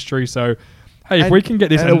Jaguars history. So, hey, if we can get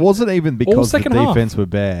this, and it wasn't even because the defense were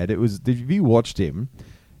bad. It was if you watched him,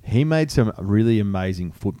 he made some really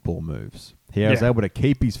amazing football moves. He was able to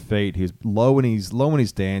keep his feet. He was low in his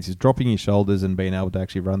stance. He's dropping his shoulders and being able to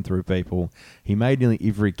actually run through people. He made nearly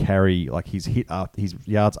every carry, his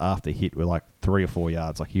yards after hit were 3 or 4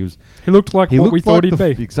 yards. He looked like what we thought he'd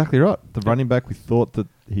be. Exactly right. The running back we thought that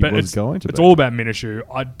he was going to be. It's all about Minshew.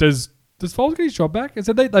 Does Foles get his job back? I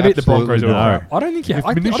said they beat the Broncos. No. I don't think you have.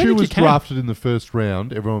 If Minshew was drafted in the first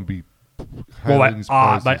round, everyone would be they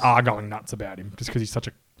are going nuts about him just because he's such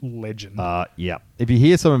a legend. Yeah. If you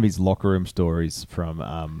hear some of his locker room stories from...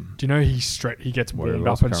 do you know he gets warmed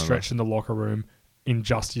up and stretched in the locker room in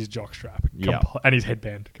just his jockstrap and his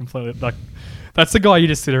headband completely. That's the guy you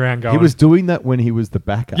just sit around going... He was doing that when he was the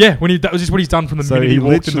backup. Yeah, that was just what he's done from the minute he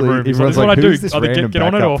walked in the room. He's like, what I do? Either get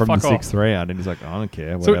on it or from fuck the off. 6th round, and he's like, I don't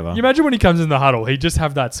care, whatever. So you imagine when he comes in the huddle, he just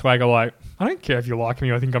have that swagger I don't care if you like me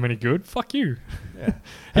or think I'm any good. Fuck you. Yeah.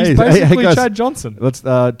 He's basically guys, Chad Johnson. Let's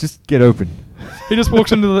just get open. He just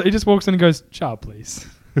walks in and goes, "Sharp, please."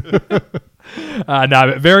 No,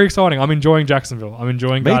 but very exciting. I'm enjoying Jacksonville. I'm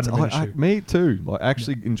enjoying Gardner Minshew. Me too. Like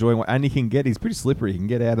actually enjoying what, and he can get. He's pretty slippery. He can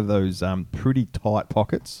get out of those pretty tight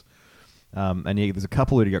pockets. And there's a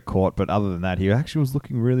couple that he got caught, but other than that, he actually was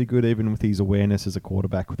looking really good, even with his awareness as a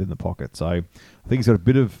quarterback within the pocket. So I think he's got a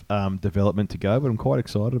bit of development to go, but I'm quite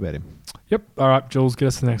excited about him. Yep. All right, Jules, get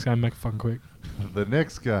us to the next game. Make it fucking quick. The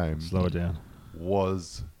next game, slow it down,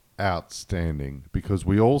 was outstanding because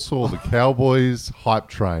we all saw the Cowboys hype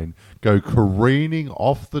train go careening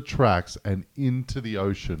off the tracks and into the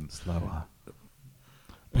ocean. Slower.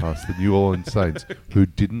 Past the New Orleans Saints, who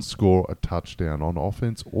didn't score a touchdown on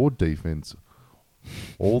offense or defense.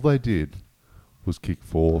 All they did was kick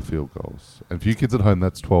 4 field goals. And for you kids at home,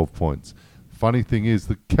 that's 12 points. Funny thing is,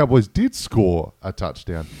 the Cowboys did score a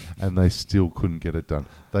touchdown, and they still couldn't get it done.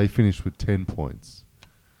 They finished with 10 points.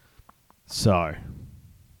 So,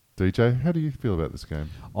 DJ, how do you feel about this game?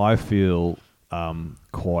 I feel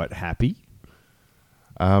quite happy.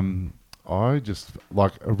 I just I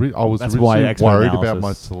was That's originally why worried analysis. about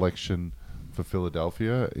my selection for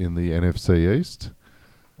Philadelphia in the NFC East.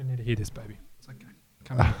 I need to hear this, baby. It's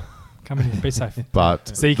okay. Come in here. Be safe.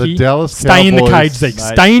 But Zeke, the Dallas stay in the Cowboys, cage, Zeke.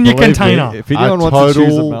 Stay in your Believe container. me, if anyone Are wants to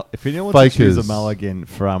choose total if anyone wants to choose a fakers. mulligan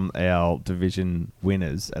from our division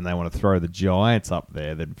winners and they want to throw the Giants up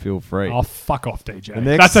there, then feel free. Oh, fuck off, DJ. The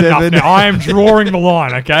next That's seven- enough now. I am drawing the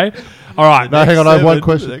line, okay? All right. No, hang on. I have one Seven.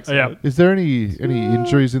 question. Yeah. Is there any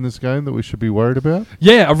injuries in this game that we should be worried about?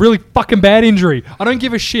 Yeah, a really fucking bad injury. I don't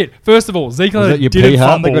give a shit. First of all, Zeke Was Elliott that your didn't P-Hart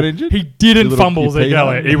fumble. that got injured? He didn't Your fumble, your Zeke P-Hart?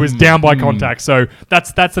 Elliott. He was down by contact. So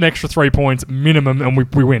that's an extra 3 points minimum, and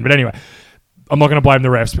we win. But anyway, I'm not going to blame the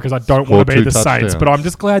refs because I don't want to be 2 the Saints. touchdowns. But I'm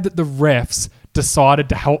just glad that the refs decided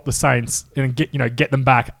to help the Saints and get them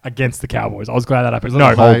back against the Cowboys. I was glad that happened.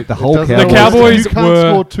 No, Mate, the whole it doesn't- the Cowboys- Cowboys You can't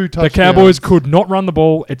were score 2 the touchdowns. Cowboys could not run the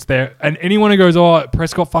ball. It's there, and anyone who goes, "Oh,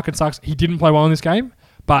 Prescott fucking sucks," he didn't play well in this game.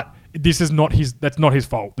 But this is not his. That's not his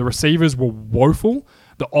fault. The receivers were woeful.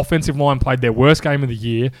 The offensive line played their worst game of the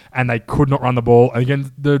year, and they could not run the ball. And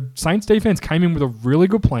again, the Saints defense came in with a really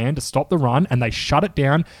good plan to stop the run, and they shut it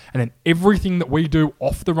down. And then everything that we do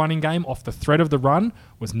off the running game, off the threat of the run,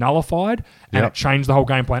 was nullified, and it changed the whole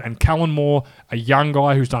game plan. And Kellen Moore, a young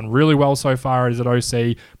guy who's done really well so far as at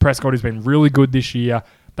OC, Prescott has been really good this year.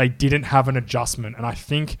 They didn't have an adjustment, and I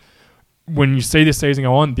think when you see this season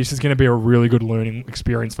go on, this is going to be a really good learning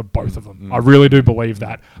experience for both of them. I really do believe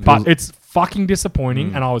that. But it's fucking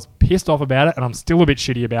disappointing, and I was pissed off about it, and I'm still a bit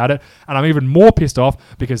shitty about it. And I'm even more pissed off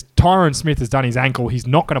because Tyron Smith has done his ankle. He's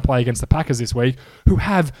not going to play against the Packers this week, who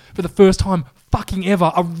have, for the first time fucking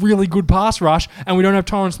ever, a really good pass rush, and we don't have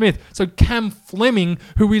Tyron Smith. So Cam Fleming,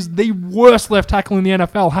 who is the worst left tackle in the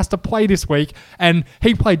NFL, has to play this week, and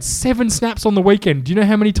he played 7 snaps on the weekend. Do you know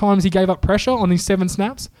how many times he gave up pressure on these 7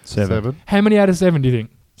 snaps? 7. How many out of 7 do you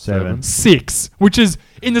think? 7. 6, which is,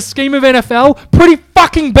 in the scheme of NFL, pretty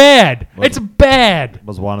fucking bad. It's bad.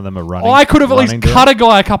 Was one of them a running? I could have at least running cut a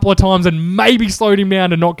guy a couple of times and maybe slowed him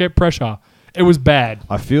down to not get pressure. It was bad.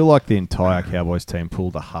 I feel like the entire Cowboys team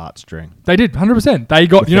pulled a heartstring. They did, 100%. They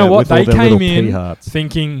got, you know what? with all They their came little in P-hearts.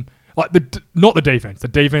 thinking, like, not the defense. The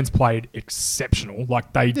defense played exceptional. Like,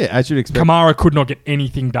 as you'd expect. Kamara could not get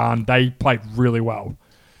anything done. They played really well.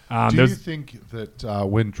 Do you think that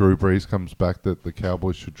when Drew Brees comes back that the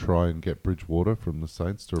Cowboys should try and get Bridgewater from the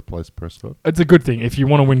Saints to replace Prescott? It's a good thing. If you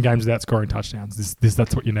want to win games without scoring touchdowns,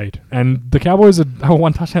 that's what you need. And the Cowboys are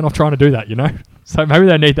 1 touchdown off trying to do that, you know? So maybe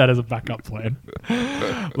they need that as a backup plan.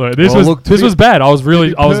 Look, this was bad. I was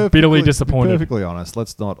bitterly disappointed. To be perfectly honest,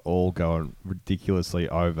 let's not all go and ridiculously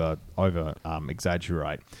over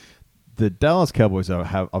exaggerate. The Dallas Cowboys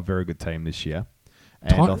have a very good team this year.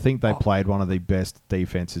 And I think they played one of the best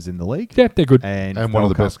defenses in the league. Yeah, they're good. And one of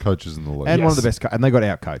the best coaches in the league. And one of the best, and they got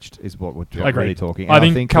out-coached, is what we're really talking. And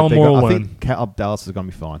I think Kellen Moore will learn. Dallas is going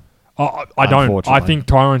to be fine. I don't. I think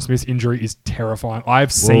Tyron Smith's injury is terrifying.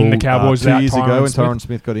 I've seen the Cowboys 2 years ago when Smith. Tyron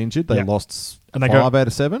Smith got injured, they lost and they 5 out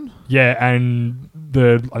of 7. Yeah, and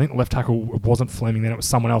I think the left tackle wasn't Fleming then, it was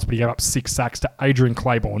someone else, but he gave up 6 sacks to Adrian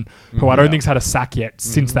Claiborne, who I don't think's had a sack yet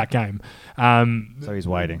since that game. So he's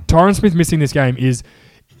waiting. Tyron Smith missing this game is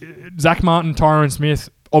Zach Martin, Tyron Smith,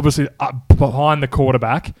 obviously up behind the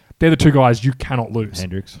quarterback. They're the 2 guys you cannot lose.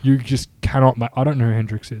 Hendricks. You just cannot. I don't know who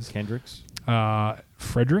Hendricks is. Kendricks.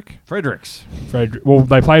 Fredericks. Well,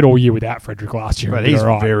 they played all year without Frederick last year. But he's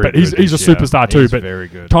very good. He's a superstar too. He's but very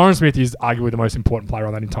good. Tyron Smith is arguably the most important player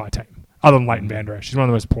on that entire team, other than Leighton Vander Esch. He's one of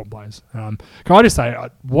the most important players. Can I just say,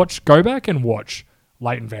 go back and watch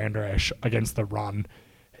Leighton Vander Esch against the run.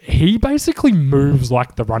 He basically moves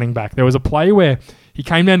like the running back. There was a play where He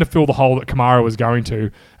came down to fill the hole that Kamara was going to,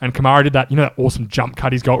 and Kamara did that, that awesome jump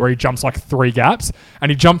cut he's got where he jumps like 3 gaps, and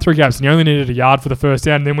he jumped 3 gaps, and he only needed a yard for the first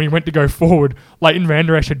down, and then when he went to go forward, Leighton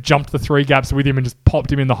Vander Esch had jumped the 3 gaps with him and just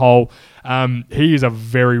popped him in the hole. He is a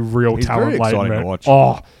very real talent, very Leighton. exciting to watch.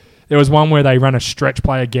 Oh, there was one where they ran a stretch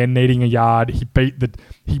play again, needing a yard. He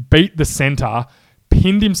beat the centre,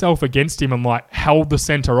 pinned himself against him and held the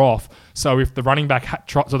centre off. So if the running back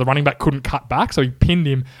the running back couldn't cut back, so he pinned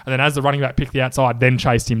him, and then as the running back picked the outside, then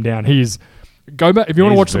chased him down. Go back if you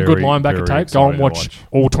want to watch some good linebacker tape. Go and watch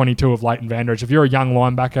all 22 of Leighton Vander Esch. If you're a young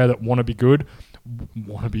linebacker that wants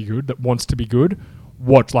to be good,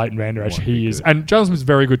 watch Leighton Vander Esch. He is, and Jalen Smith's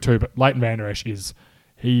very good too, but Leighton Vander Esch he's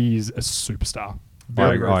a superstar.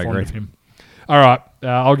 Very fond of him. All right,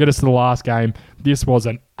 I'll get us to the last game. This was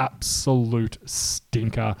an absolute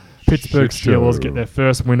stinker. Pittsburgh Steelers get their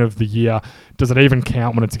first win of the year. Does it even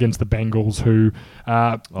count when it's against the Bengals, who...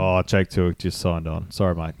 Jake Tuick just signed on.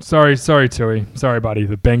 Sorry, mate. Sorry, Tui. Sorry, buddy.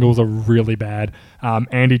 The Bengals are really bad.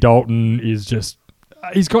 Andy Dalton is just...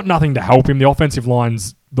 he's got nothing to help him. The offensive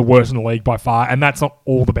line's the worst in the league by far, and that's not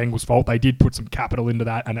all the Bengals' fault. They did put some capital into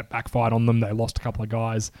that, and it backfired on them. They lost a couple of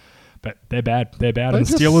guys. But they're bad. And the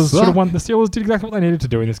Steelers should have won. The Steelers did exactly what they needed to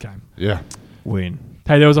do in this game. Yeah. Win.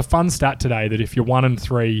 Hey, there was a fun stat today that if you're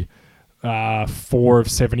 1-3, 4 of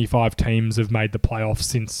 75 teams have made the playoffs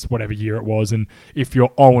since whatever year it was. And if you're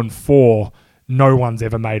 0-4, no one's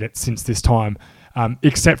ever made it since this time,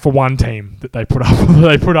 except for one team that they put up.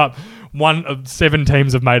 They put up 1 of 7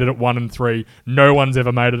 teams have made it at 1-3. No one's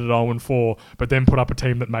ever made it at 0-4, but then put up a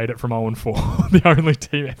team that made it from 0-4. The only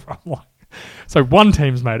team ever. I'm like, so one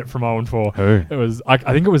team's made it from 0-4. Who? It was, I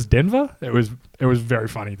think it was Denver. It was very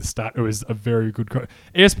funny, the stat. It was a very good...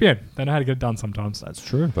 ESPN. They know how to get it done sometimes. That's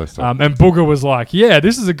true. And Booger was like, yeah,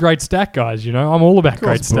 this is a great stat, guys. I'm all about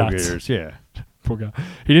great stats. Yeah. Booger.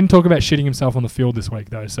 He didn't talk about shitting himself on the field this week,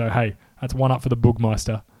 though. So, hey, that's one up for the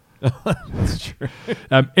Boogmeister. That's true.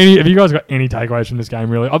 Have you guys got any takeaways from this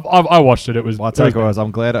game, really? I watched it. My takeaway was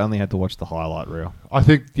I'm glad I only had to watch the highlight reel. I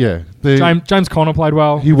think, yeah. James Conner played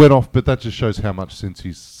well. He went off, but that just shows how much since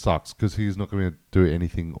he sucks, because he's not going to do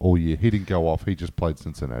anything all year. He didn't go off. He just played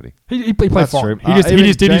Cincinnati. He played fine. He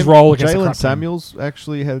just did his role against Jalen Samuels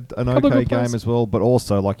actually had an okay game as well, but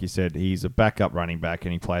also, like you said, he's a backup running back,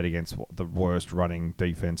 and he played against the worst running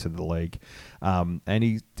defense in the league. And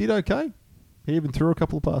he did okay. He even threw a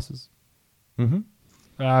couple of passes.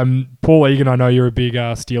 Mm-hmm. Paul Egan, I know you're a big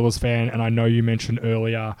Steelers fan, and I know you mentioned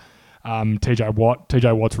earlier TJ Watt.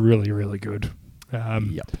 TJ Watt's really, really good.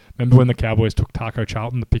 Remember when the Cowboys took Taco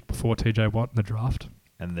Charlton, the pick before TJ Watt in the draft?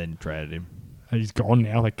 And then traded him. And he's gone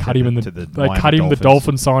now. They cut him the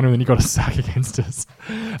Dolphins signed him, and then he got a sack against us.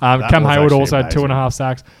 Cam Hayward also had 2.5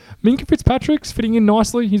 sacks. Minka Fitzpatrick's fitting in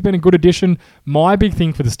nicely. He's been a good addition. My big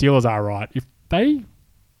thing for the Steelers are, right, if they...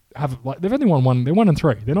 they've only won one. They're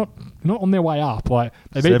 1-3. They're not on their way up.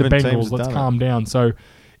 They beat the Bengals. Let's calm down. So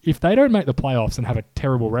if they don't make the playoffs and have a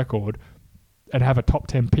terrible record and have a top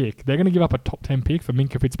 10 pick, they're going to give up a top 10 pick for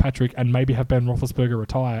Minka Fitzpatrick and maybe have Ben Roethlisberger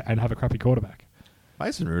retire and have a crappy quarterback.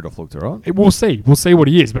 Mason Rudolph looked all right. We'll see. We'll see what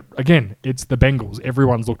he is. But again, it's the Bengals.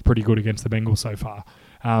 Everyone's looked pretty good against the Bengals so far.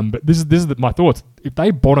 But this is my thoughts. If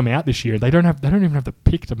they bottom out this year, they don't even have the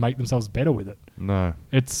pick to make themselves better with it. No,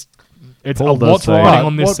 it's a lot's riding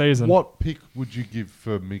on this season. What pick would you give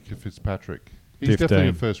for Minka Fitzpatrick? He's 15. definitely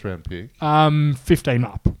a first-round pick. 15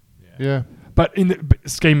 up. Yeah. But in the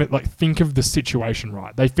scheme, think of the situation,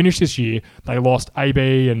 right? They finished this year. They lost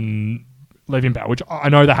AB and Le'Veon Bell, which I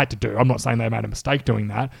know they had to do. I'm not saying they made a mistake doing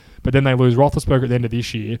that. But then they lose Roethlisberger at the end of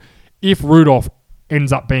this year. If Rudolph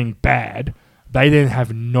ends up being bad, they then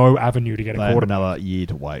have no avenue to get a quarterback. They have another year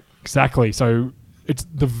to wait. Exactly. So... it's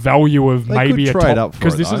the value of maybe a top...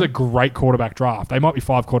 because this is a great quarterback draft. They might be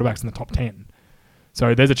 5 quarterbacks in the top 10.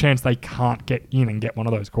 So there's a chance they can't get in and get one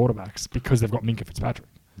of those quarterbacks because they've got Minka Fitzpatrick.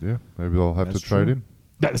 Yeah, maybe they'll have to trade him.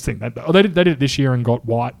 That's the thing. They did it this year and got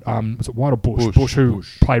White. Was it White or Bush?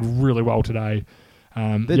 Bush played really well today.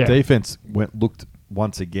 Their defense looked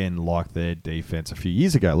once again like their defense a few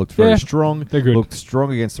years ago. It looked very strong. They're good. Looked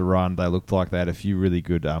strong against the run. They looked like they had a few really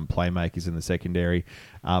good playmakers in the secondary.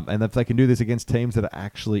 And if they can do this against teams that are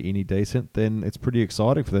actually any decent, then it's pretty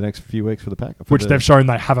exciting for the next few weeks for the Pack. Which they've shown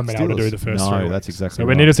they haven't been able to do the first 3 weeks. That's exactly so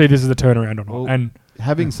right. we need to see this as a turnaround or not. Well, and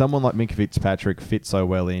having someone like Minka Fitzpatrick fit so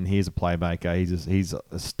well in, he's a playmaker. He's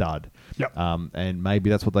a stud. Yep. And maybe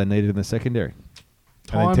that's what they needed in the secondary.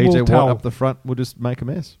 Time and then TJ will Watt up the front will just make a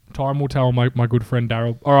mess. Time will tell, my good friend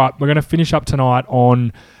Daryl. All right, we're going to finish up tonight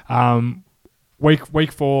on week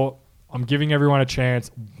 4. I'm giving everyone a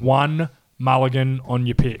chance. 1 mulligan on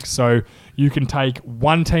your picks. So you can take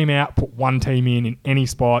one team out, put one team in any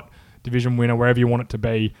spot. division winner, wherever you want it to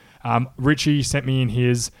be. Richie sent me in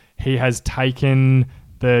his. He has taken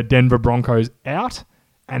the Denver Broncos out,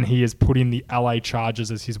 and he has put in the LA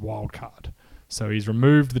Chargers as his wild card. So he's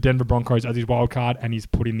removed the Denver Broncos as his wild card, and he's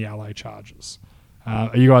put in the LA Chargers.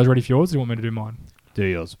 Are you guys ready for yours? Do you want me to do mine? Do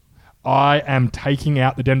yours. I am taking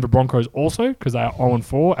out the Denver Broncos also because they are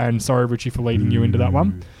 0-4, and sorry, Richie, for leading you into that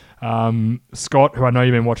one. Scott, who I know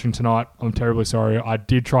you've been watching tonight, I'm terribly sorry. I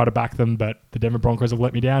did try to back them, but the Denver Broncos have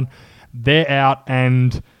let me down. They're out,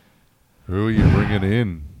 and... Who are you bringing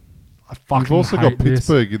in? I fucking You've also got hate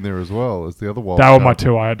Pittsburgh in there as well as the other wild They were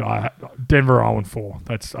card. my two. Denver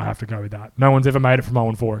 0-4. I have to go with that. No one's ever made it from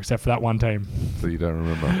 0-4 except for that one team. So you don't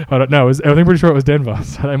remember? I don't know. I think pretty sure it was Denver,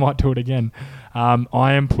 so they might do it again.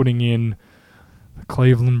 I am putting in the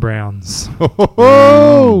Cleveland Browns.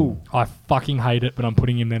 I fucking hate it, but I'm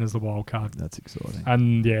putting him then as the wild card. That's exciting.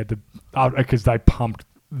 And yeah, because they pumped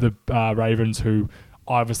the Ravens, who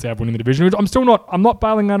obviously have winning the division. Which I'm not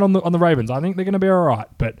bailing out on the Ravens. I think they're going to be all right,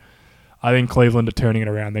 but I think Cleveland are turning it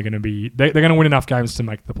around. They're going to win enough games to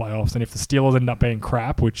make the playoffs. And if the Steelers end up being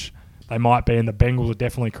crap, which they might be, and the Bengals are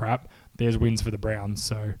definitely crap, there's wins for the Browns.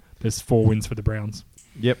 So there's 4 wins for the Browns.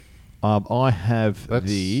 Yep. I have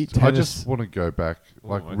the tennis. I just want to go back.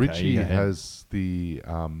 Like okay, Richie has the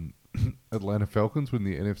Atlanta Falcons win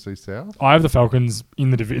the NFC South. I have the Falcons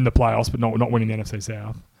in the playoffs, but not winning the NFC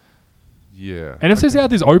South. Yeah. NFC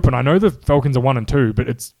South is open. I know the Falcons are 1-2, but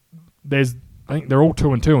I think they're all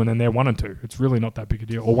 2-2, and then they're 1-2. It's really not that big a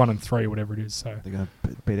deal, or 1-3, whatever it is. So they're going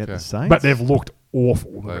to beat out the Saints, but they've looked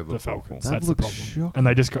awful. The Falcons. Awful. That's the problem. Shocking. And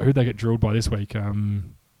they just who'd they get drilled by this week? I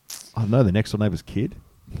know the next door neighbour's kid.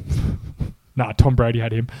 Nah, Tom Brady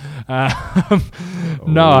had him.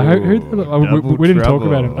 No, we didn't talk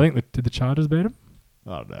about him. I think did the Chargers beat him?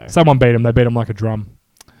 I don't know. Someone beat him. They beat him like a drum.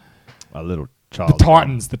 A little child.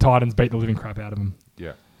 The Titans beat the living crap out of him.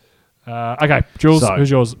 Yeah. Okay, Jules, who's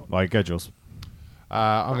yours? Right, go, Jules.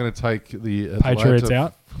 I'm going to take the Patriots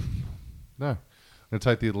out. No, I'm going to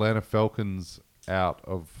take the Atlanta Falcons out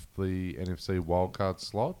of the NFC wildcard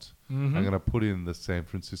slot. Mm-hmm. I'm going to put in the San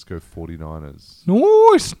Francisco 49ers.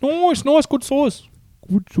 Nice.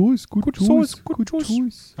 Good choice. Good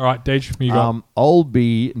choice. All right, Deej, you go. I'll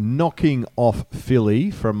be knocking off Philly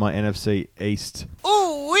from my NFC East.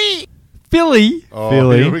 Ooh-wee! Philly? Oh,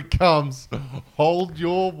 Philly. Here it comes. Hold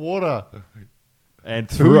your water. And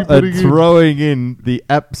throwing in the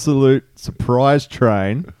absolute surprise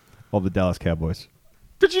train of the Dallas Cowboys.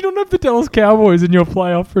 Did you not have the Dallas Cowboys in your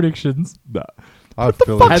playoff predictions? No. I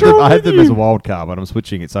had them as a wild card, but I'm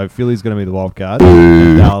switching it. So Philly's going to be the wild card,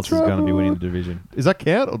 and Dallas is going to be winning the division. Is that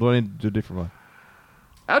count, or do I need to do a different one?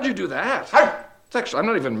 How'd you do that? I'm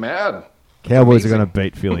not even mad. Cowboys are going to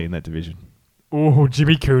beat Philly in that division. Oh,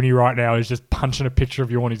 Jimmy Cooney right now is just punching a picture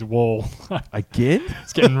of you on his wall. Again?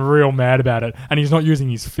 He's getting real mad about it. And he's not using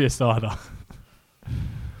his fist either.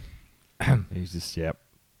 He's just, yep.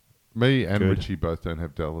 Me and Richie both don't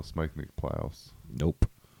have Dallas making the playoffs. Nope.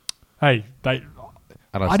 Hey,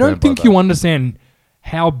 I don't think you understand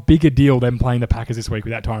how big a deal them playing the Packers this week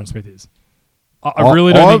without Tyron Smith is. I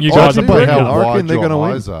really don't think you guys are putting it up. I reckon they're going to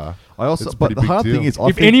win. But the hard thing is,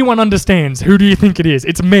 if anyone understands, who do you think it is?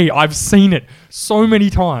 It's me. I've seen it so many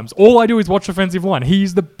times. All I do is watch offensive line.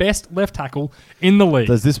 He's the best left tackle in the league.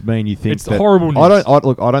 Does this mean you think it's horrible news?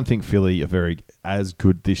 I don't think Philly are as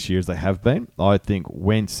good this year as they have been. I think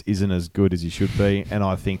Wentz isn't as good as he should be, and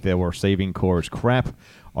I think their receiving core is crap.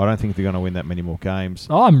 I don't think they're going to win that many more games.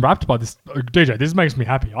 Oh, I'm wrapped by this. DJ, this makes me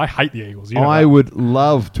happy. I hate the Eagles. I would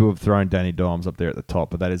love to have thrown Danny Dimes up there at the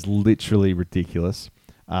top, but that is literally ridiculous.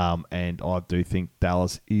 And I do think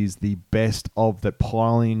Dallas is the best of that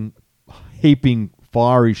piling, heaping,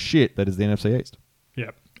 fiery shit that is the NFC East.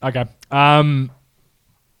 Yeah. Okay.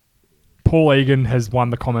 Paul Egan has won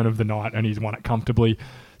the comment of the night, and he's won it comfortably.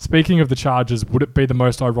 Speaking of the Chargers, would it be the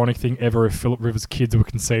most ironic thing ever if Phillip Rivers' kids were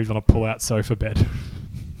conceived on a pull-out sofa bed?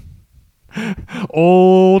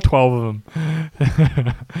 All 12 of them.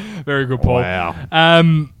 Very good, Paul.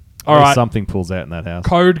 Wow. All right. Something pulls out in that house.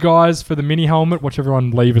 Code, guys, for the mini helmet. Watch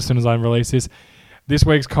everyone leave as soon as I release this. This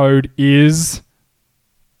week's code is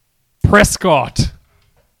Prescott.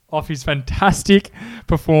 Off his fantastic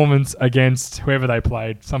performance against whoever they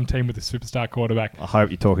played, some team with a superstar quarterback. I hope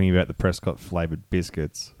you're talking about the Prescott flavoured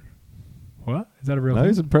biscuits. What? Is that a real thing? No,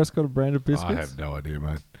 isn't Prescott a brand of biscuits? I have no idea,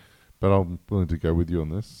 mate. But I'm willing to go with you on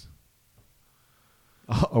this.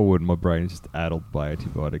 I wouldn't. My brain is just addled by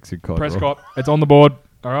antibiotics and Prescott. It's on the board.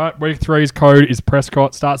 All right. Week 3's code is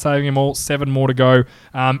Prescott. Start saving them all. 7 more to go.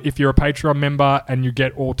 If you're a Patreon member and you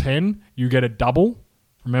get all 10, you get a double.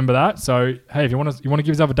 Remember that. So, hey, if you want to give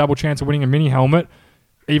yourself a double chance of winning a mini helmet,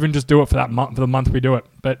 even just do it for that month, for the month we do it.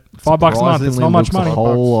 But $5 a month, it's not much money. A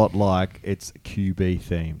whole lot like it's QB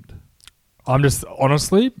themed. I'm just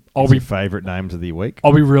honestly, favorite names of the week.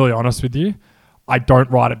 I'll be really honest with you. I don't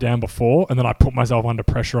write it down before, and then I put myself under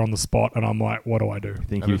pressure on the spot, and I'm like, what do I do?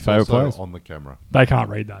 Think your favorite players on the camera? They can't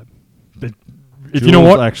read that. If you know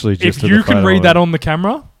what, if you can read that on the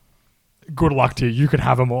camera, good luck to you. You can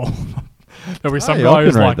have them all. There'll be some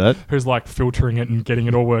guy who's like filtering it and getting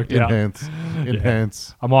it all worked out.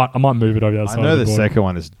 Enhance. I might move it over the other side. I know of the board. second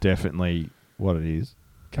one is definitely what it is.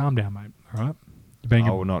 Calm down, mate. All right.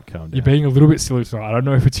 I will not calm down. You're being a little bit silly tonight. I don't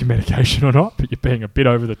know if it's your medication or not, but you're being a bit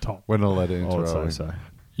over the top. We're not allowed to enter. So.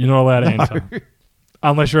 You're not allowed to enter.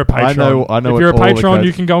 Unless you're a patron. I know if you're a patron,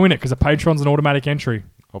 you can go in it because a patron's an automatic entry.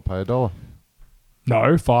 I'll pay $1. No,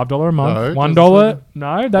 $5 a month. No, $1.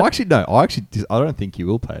 No, that's... I don't think you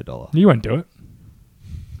will pay $1. You won't do it.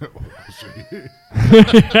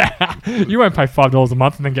 You won't pay $5 a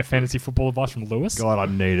month and then get fantasy football advice from Lewis. God, I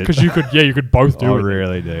need it. Because you could both do it. I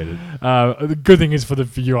really need it. The good thing is for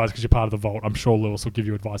you guys, because you're part of the vault, I'm sure Lewis will give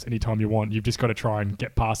you advice anytime you want. You've just got to try and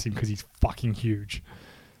get past him because he's fucking huge.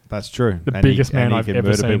 That's true. The biggest man I've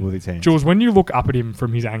ever seen. With his hands. Jules, when you look up at him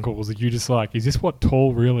from his ankles, are you just like, is this what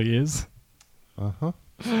tall really is? Uh-huh.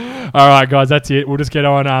 All right, guys, that's it. We'll just get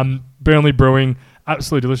on. Burnley Brewing,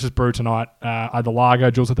 absolutely delicious brew tonight. I had the lager,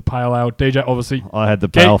 Jules had the pale ale. DJ, obviously, I had the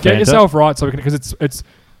pale Get Fanta. yourself right, so because it's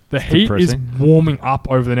the heat depressing. is warming up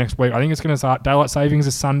over the next week. I think it's going to start. Daylight savings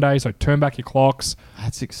is Sunday, so turn back your clocks.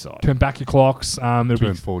 That's exciting. Turn back your clocks.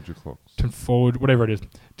 Turn forward your clocks. Turn forward, whatever it is.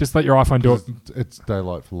 Just let your iPhone do it. It's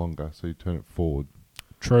daylight for longer, so you turn it forward.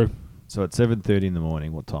 True. So at 7:30 in the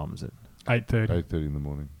morning, what time is it? 8:30. 8:30 in the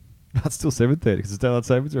morning. That's still 7:30 because it's daylight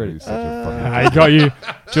savings already. He got you.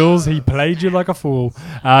 Jules, he played you like a fool.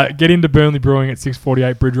 Get into Burnley Brewing at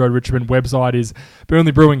 648 Bridge Road, Richmond. Website is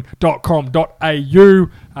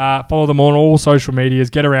burnleybrewing.com.au. Follow them on all social medias.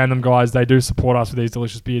 Get around them, guys. They do support us with these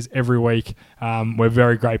delicious beers every week. We're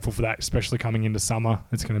very grateful for that, especially coming into summer.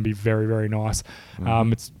 It's going to be very, very nice.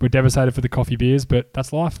 We're devastated for the coffee beers, but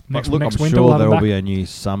that's life. Next I'm winter, sure we'll have there them will back. be a new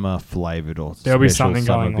summer flavoured or There'll be special something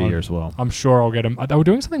summer going beer on as well. I'm sure I'll get them. They were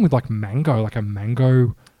doing something with like mango, like a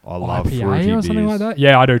mango I love IPA fruity or something beers. like that.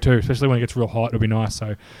 Yeah, I do too, especially when it gets real hot. It'll be nice.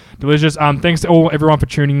 So delicious. Thanks to everyone for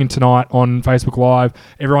tuning in tonight on Facebook Live,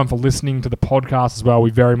 everyone for listening to the podcast as well.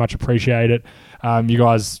 We very much appreciate it. You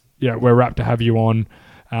guys, we're wrapped to have you on.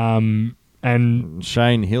 And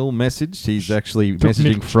Shane Hill messaged. He's actually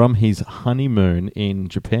messaging from his honeymoon in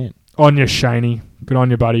Japan. On you, Shaney. Good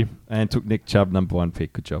on you, buddy. And took Nick Chubb #1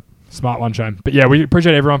 pick. Good job. Smart one, Shane. But yeah, we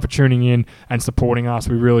appreciate everyone for tuning in and supporting us.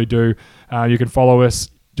 We really do. You can follow us.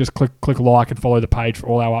 Just click like and follow the page for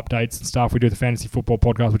all our updates and stuff. We do the Fantasy Football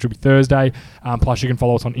Podcast, which will be Thursday. Plus, you can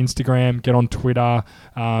follow us on Instagram, get on Twitter,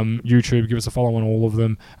 YouTube. Give us a follow on all of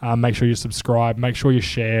them. Make sure you subscribe. Make sure you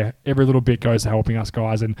share. Every little bit goes to helping us,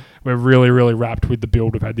 guys. And we're really, really wrapped with the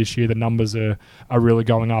build we've had this year. The numbers are really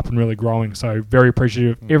going up and really growing. So very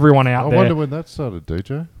appreciative of everyone out there. I wonder when that started,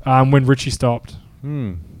 DJ. When Richie stopped.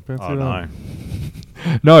 Fancy no.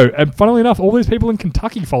 No, and funnily enough, all these people in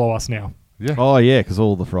Kentucky follow us now. Yeah. Oh, yeah, because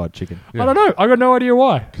all the fried chicken. Yeah. I don't know. I got no idea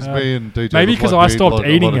why. Because me and DJ maybe because I stopped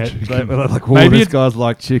eating it. Maybe this guy's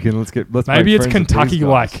like chicken. Let's maybe it's Kentucky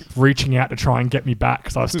like reaching out to try and get me back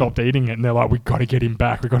because I stopped eating it, and they're like, "We got to get him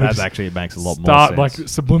back. We got to." That actually makes a lot more start sense. like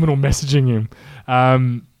subliminal messaging him.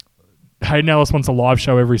 Hayden Ellis wants a live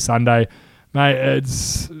show every Sunday, mate.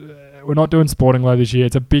 We're not doing Sporting Live this year.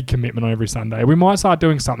 It's a big commitment on every Sunday. We might start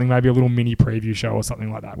doing something, maybe a little mini preview show or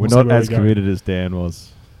something like that. We're not as committed as Dan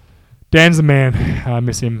was. Dan's the man. I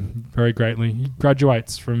miss him very greatly. He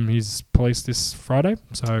graduates from his police this Friday.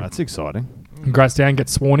 So that's exciting. Congrats, Dan.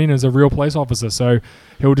 Gets sworn in as a real police officer. So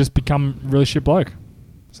he'll just become a really shit bloke.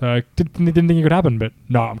 So didn't think it could happen, but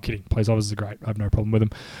no, I'm kidding. Police officers are great. I have no problem with them.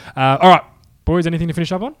 All right, boys, anything to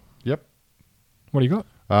finish up on? Yep. What do you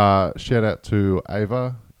got? Shout out to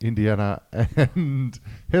Ava, Indiana, and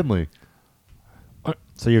Henley.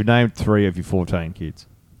 So you've named 3 of your 14 kids.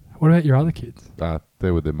 What about your other kids?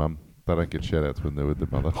 They're with their mum. They don't get shout-outs when they're with their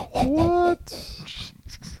mother. What?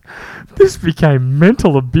 This became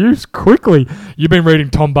mental abuse quickly. You've been reading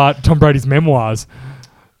Tom Brady's memoirs.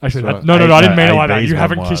 Actually, no, I didn't mean it like that. You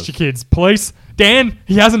haven't kissed your kids. Police, Dan,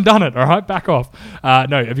 he hasn't done it, all right? Back off.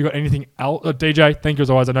 No, have you got anything else? DJ, thank you as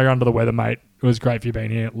always. I know you're under the weather, mate. It was great for you being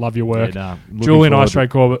here. Love your work. Julian Istrade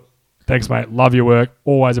Corbett, thanks, mate. Love your work.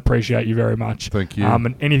 Always appreciate you very much. Thank you.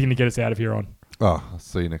 And anything to get us out of here on. I'll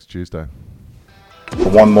see you next Tuesday. For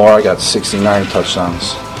one more, I got 69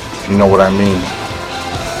 touchdowns. You know what I mean.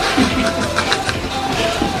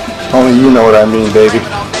 Only you know what I mean, baby.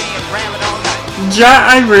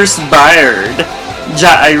 Jairus Byard.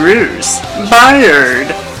 Jairus. Byard.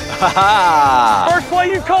 First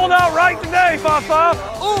play you called out right today, 5-5.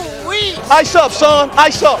 Ooh-wee. Ice up, son.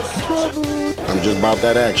 Ice up. I'm just about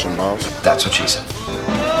that action, boss. That's what she said.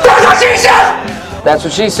 That's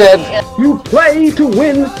what she said. You play to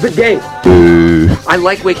win the game. I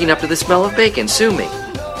like waking up to the smell of bacon. Sue me.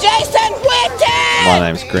 Jason Witten! My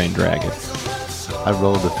name's Green Dragon. I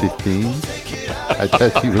rolled a 15. I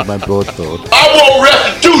touched you with my broadsword. I want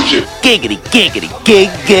restitution! Giggity, giggity,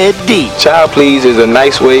 giggity. Child please is a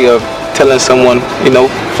nice way of telling someone,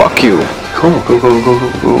 fuck you. Cool.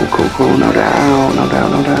 No doubt.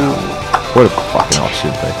 What a fucking off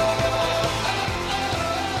should be.